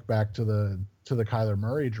even look back to the Kyler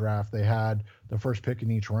Murray draft. They had the first pick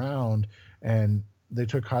in each round, and they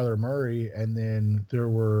took Kyler Murray, and then there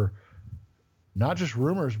were not just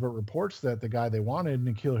rumors, but reports that the guy they wanted,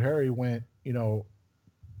 N'Keal Harry, went,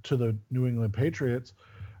 to the New England Patriots,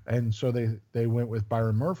 and so they went with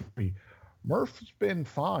Byron Murphy. Murph's been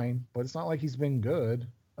fine, but it's not like he's been good.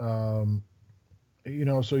 So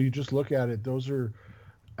you just look at it. Those are,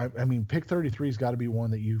 I mean, pick 33's got to be one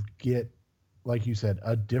that you get, like you said,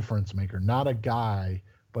 a difference maker, not a guy,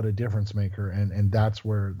 but a difference maker, and that's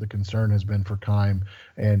where the concern has been for Keim.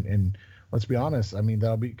 And let's be honest, I mean,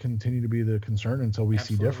 that'll continue to be the concern until we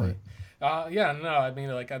see different.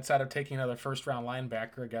 Outside of taking another first-round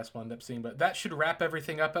linebacker, I guess we'll end up seeing. But that should wrap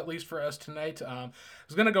everything up, at least for us tonight. I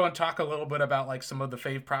was going to go and talk a little bit about, some of the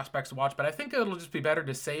fave prospects to watch, but I think it'll just be better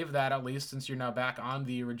to save that, at least, since you're now back on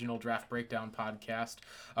the original Draft Breakdown podcast.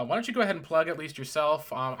 Why don't you go ahead and plug at least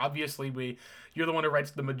yourself? Obviously, you're the one who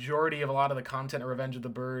writes the majority of a lot of the content at Revenge of the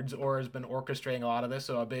Birds, or has been orchestrating a lot of this,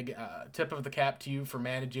 so a big tip of the cap to you for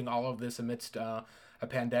managing all of this amidst a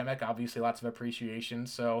pandemic. Obviously, lots of appreciation.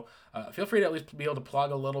 So feel free to at least be able to plug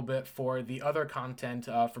a little bit for the other content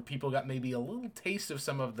for people who got maybe a little taste of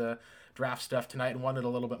some of the draft stuff tonight and wanted a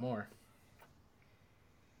little bit more.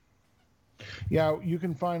 Yeah, you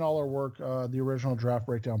can find all our work, the original Draft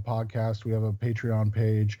Breakdown podcast. We have a Patreon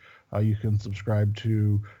page you can subscribe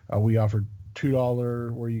to. We offer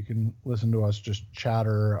 $2 where you can listen to us just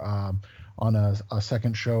chatter on a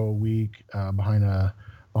second show a week behind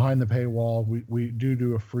the paywall. We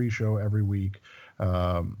do a free show every week.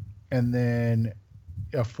 And then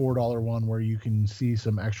a $4 one where you can see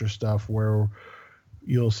some extra stuff where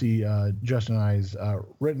you'll see Justin and I's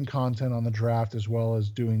written content on the draft, as well as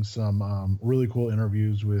doing some really cool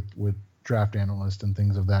interviews with draft analysts and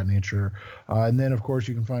things of that nature. And then, of course,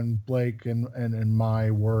 you can find Blake and my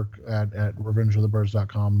work at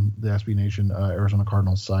revengeofthebirds.com, the SB Nation Arizona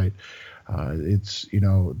Cardinals site. It's,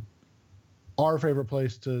 our favorite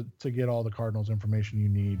place to get all the Cardinals information you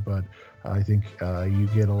need, but I think you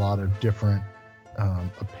get a lot of different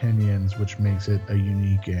opinions, which makes it a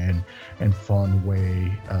unique and fun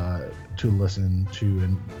way to listen to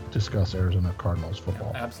and discuss Arizona Cardinals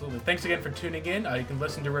football. Absolutely. Thanks again for tuning in. You can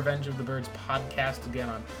listen to Revenge of the Birds podcast again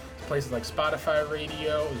on places like Spotify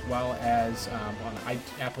Radio, as well as on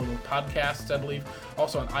Apple Podcasts, I believe.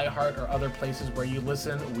 Also on iHeart or other places where you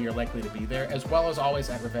listen. We are likely to be there, as well as always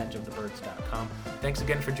at revengeofthebirds.com. Thanks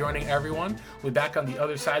again for joining, everyone. We'll be back on the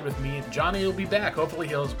other side with me. Johnny will be back. Hopefully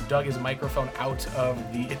he'll dug his microphone out of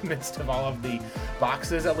the midst of all of the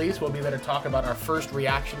boxes, at least. We'll be there to talk about our first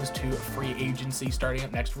reactions to free agency starting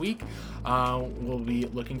up next week. We'll be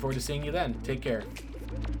looking forward to seeing you then. Take care.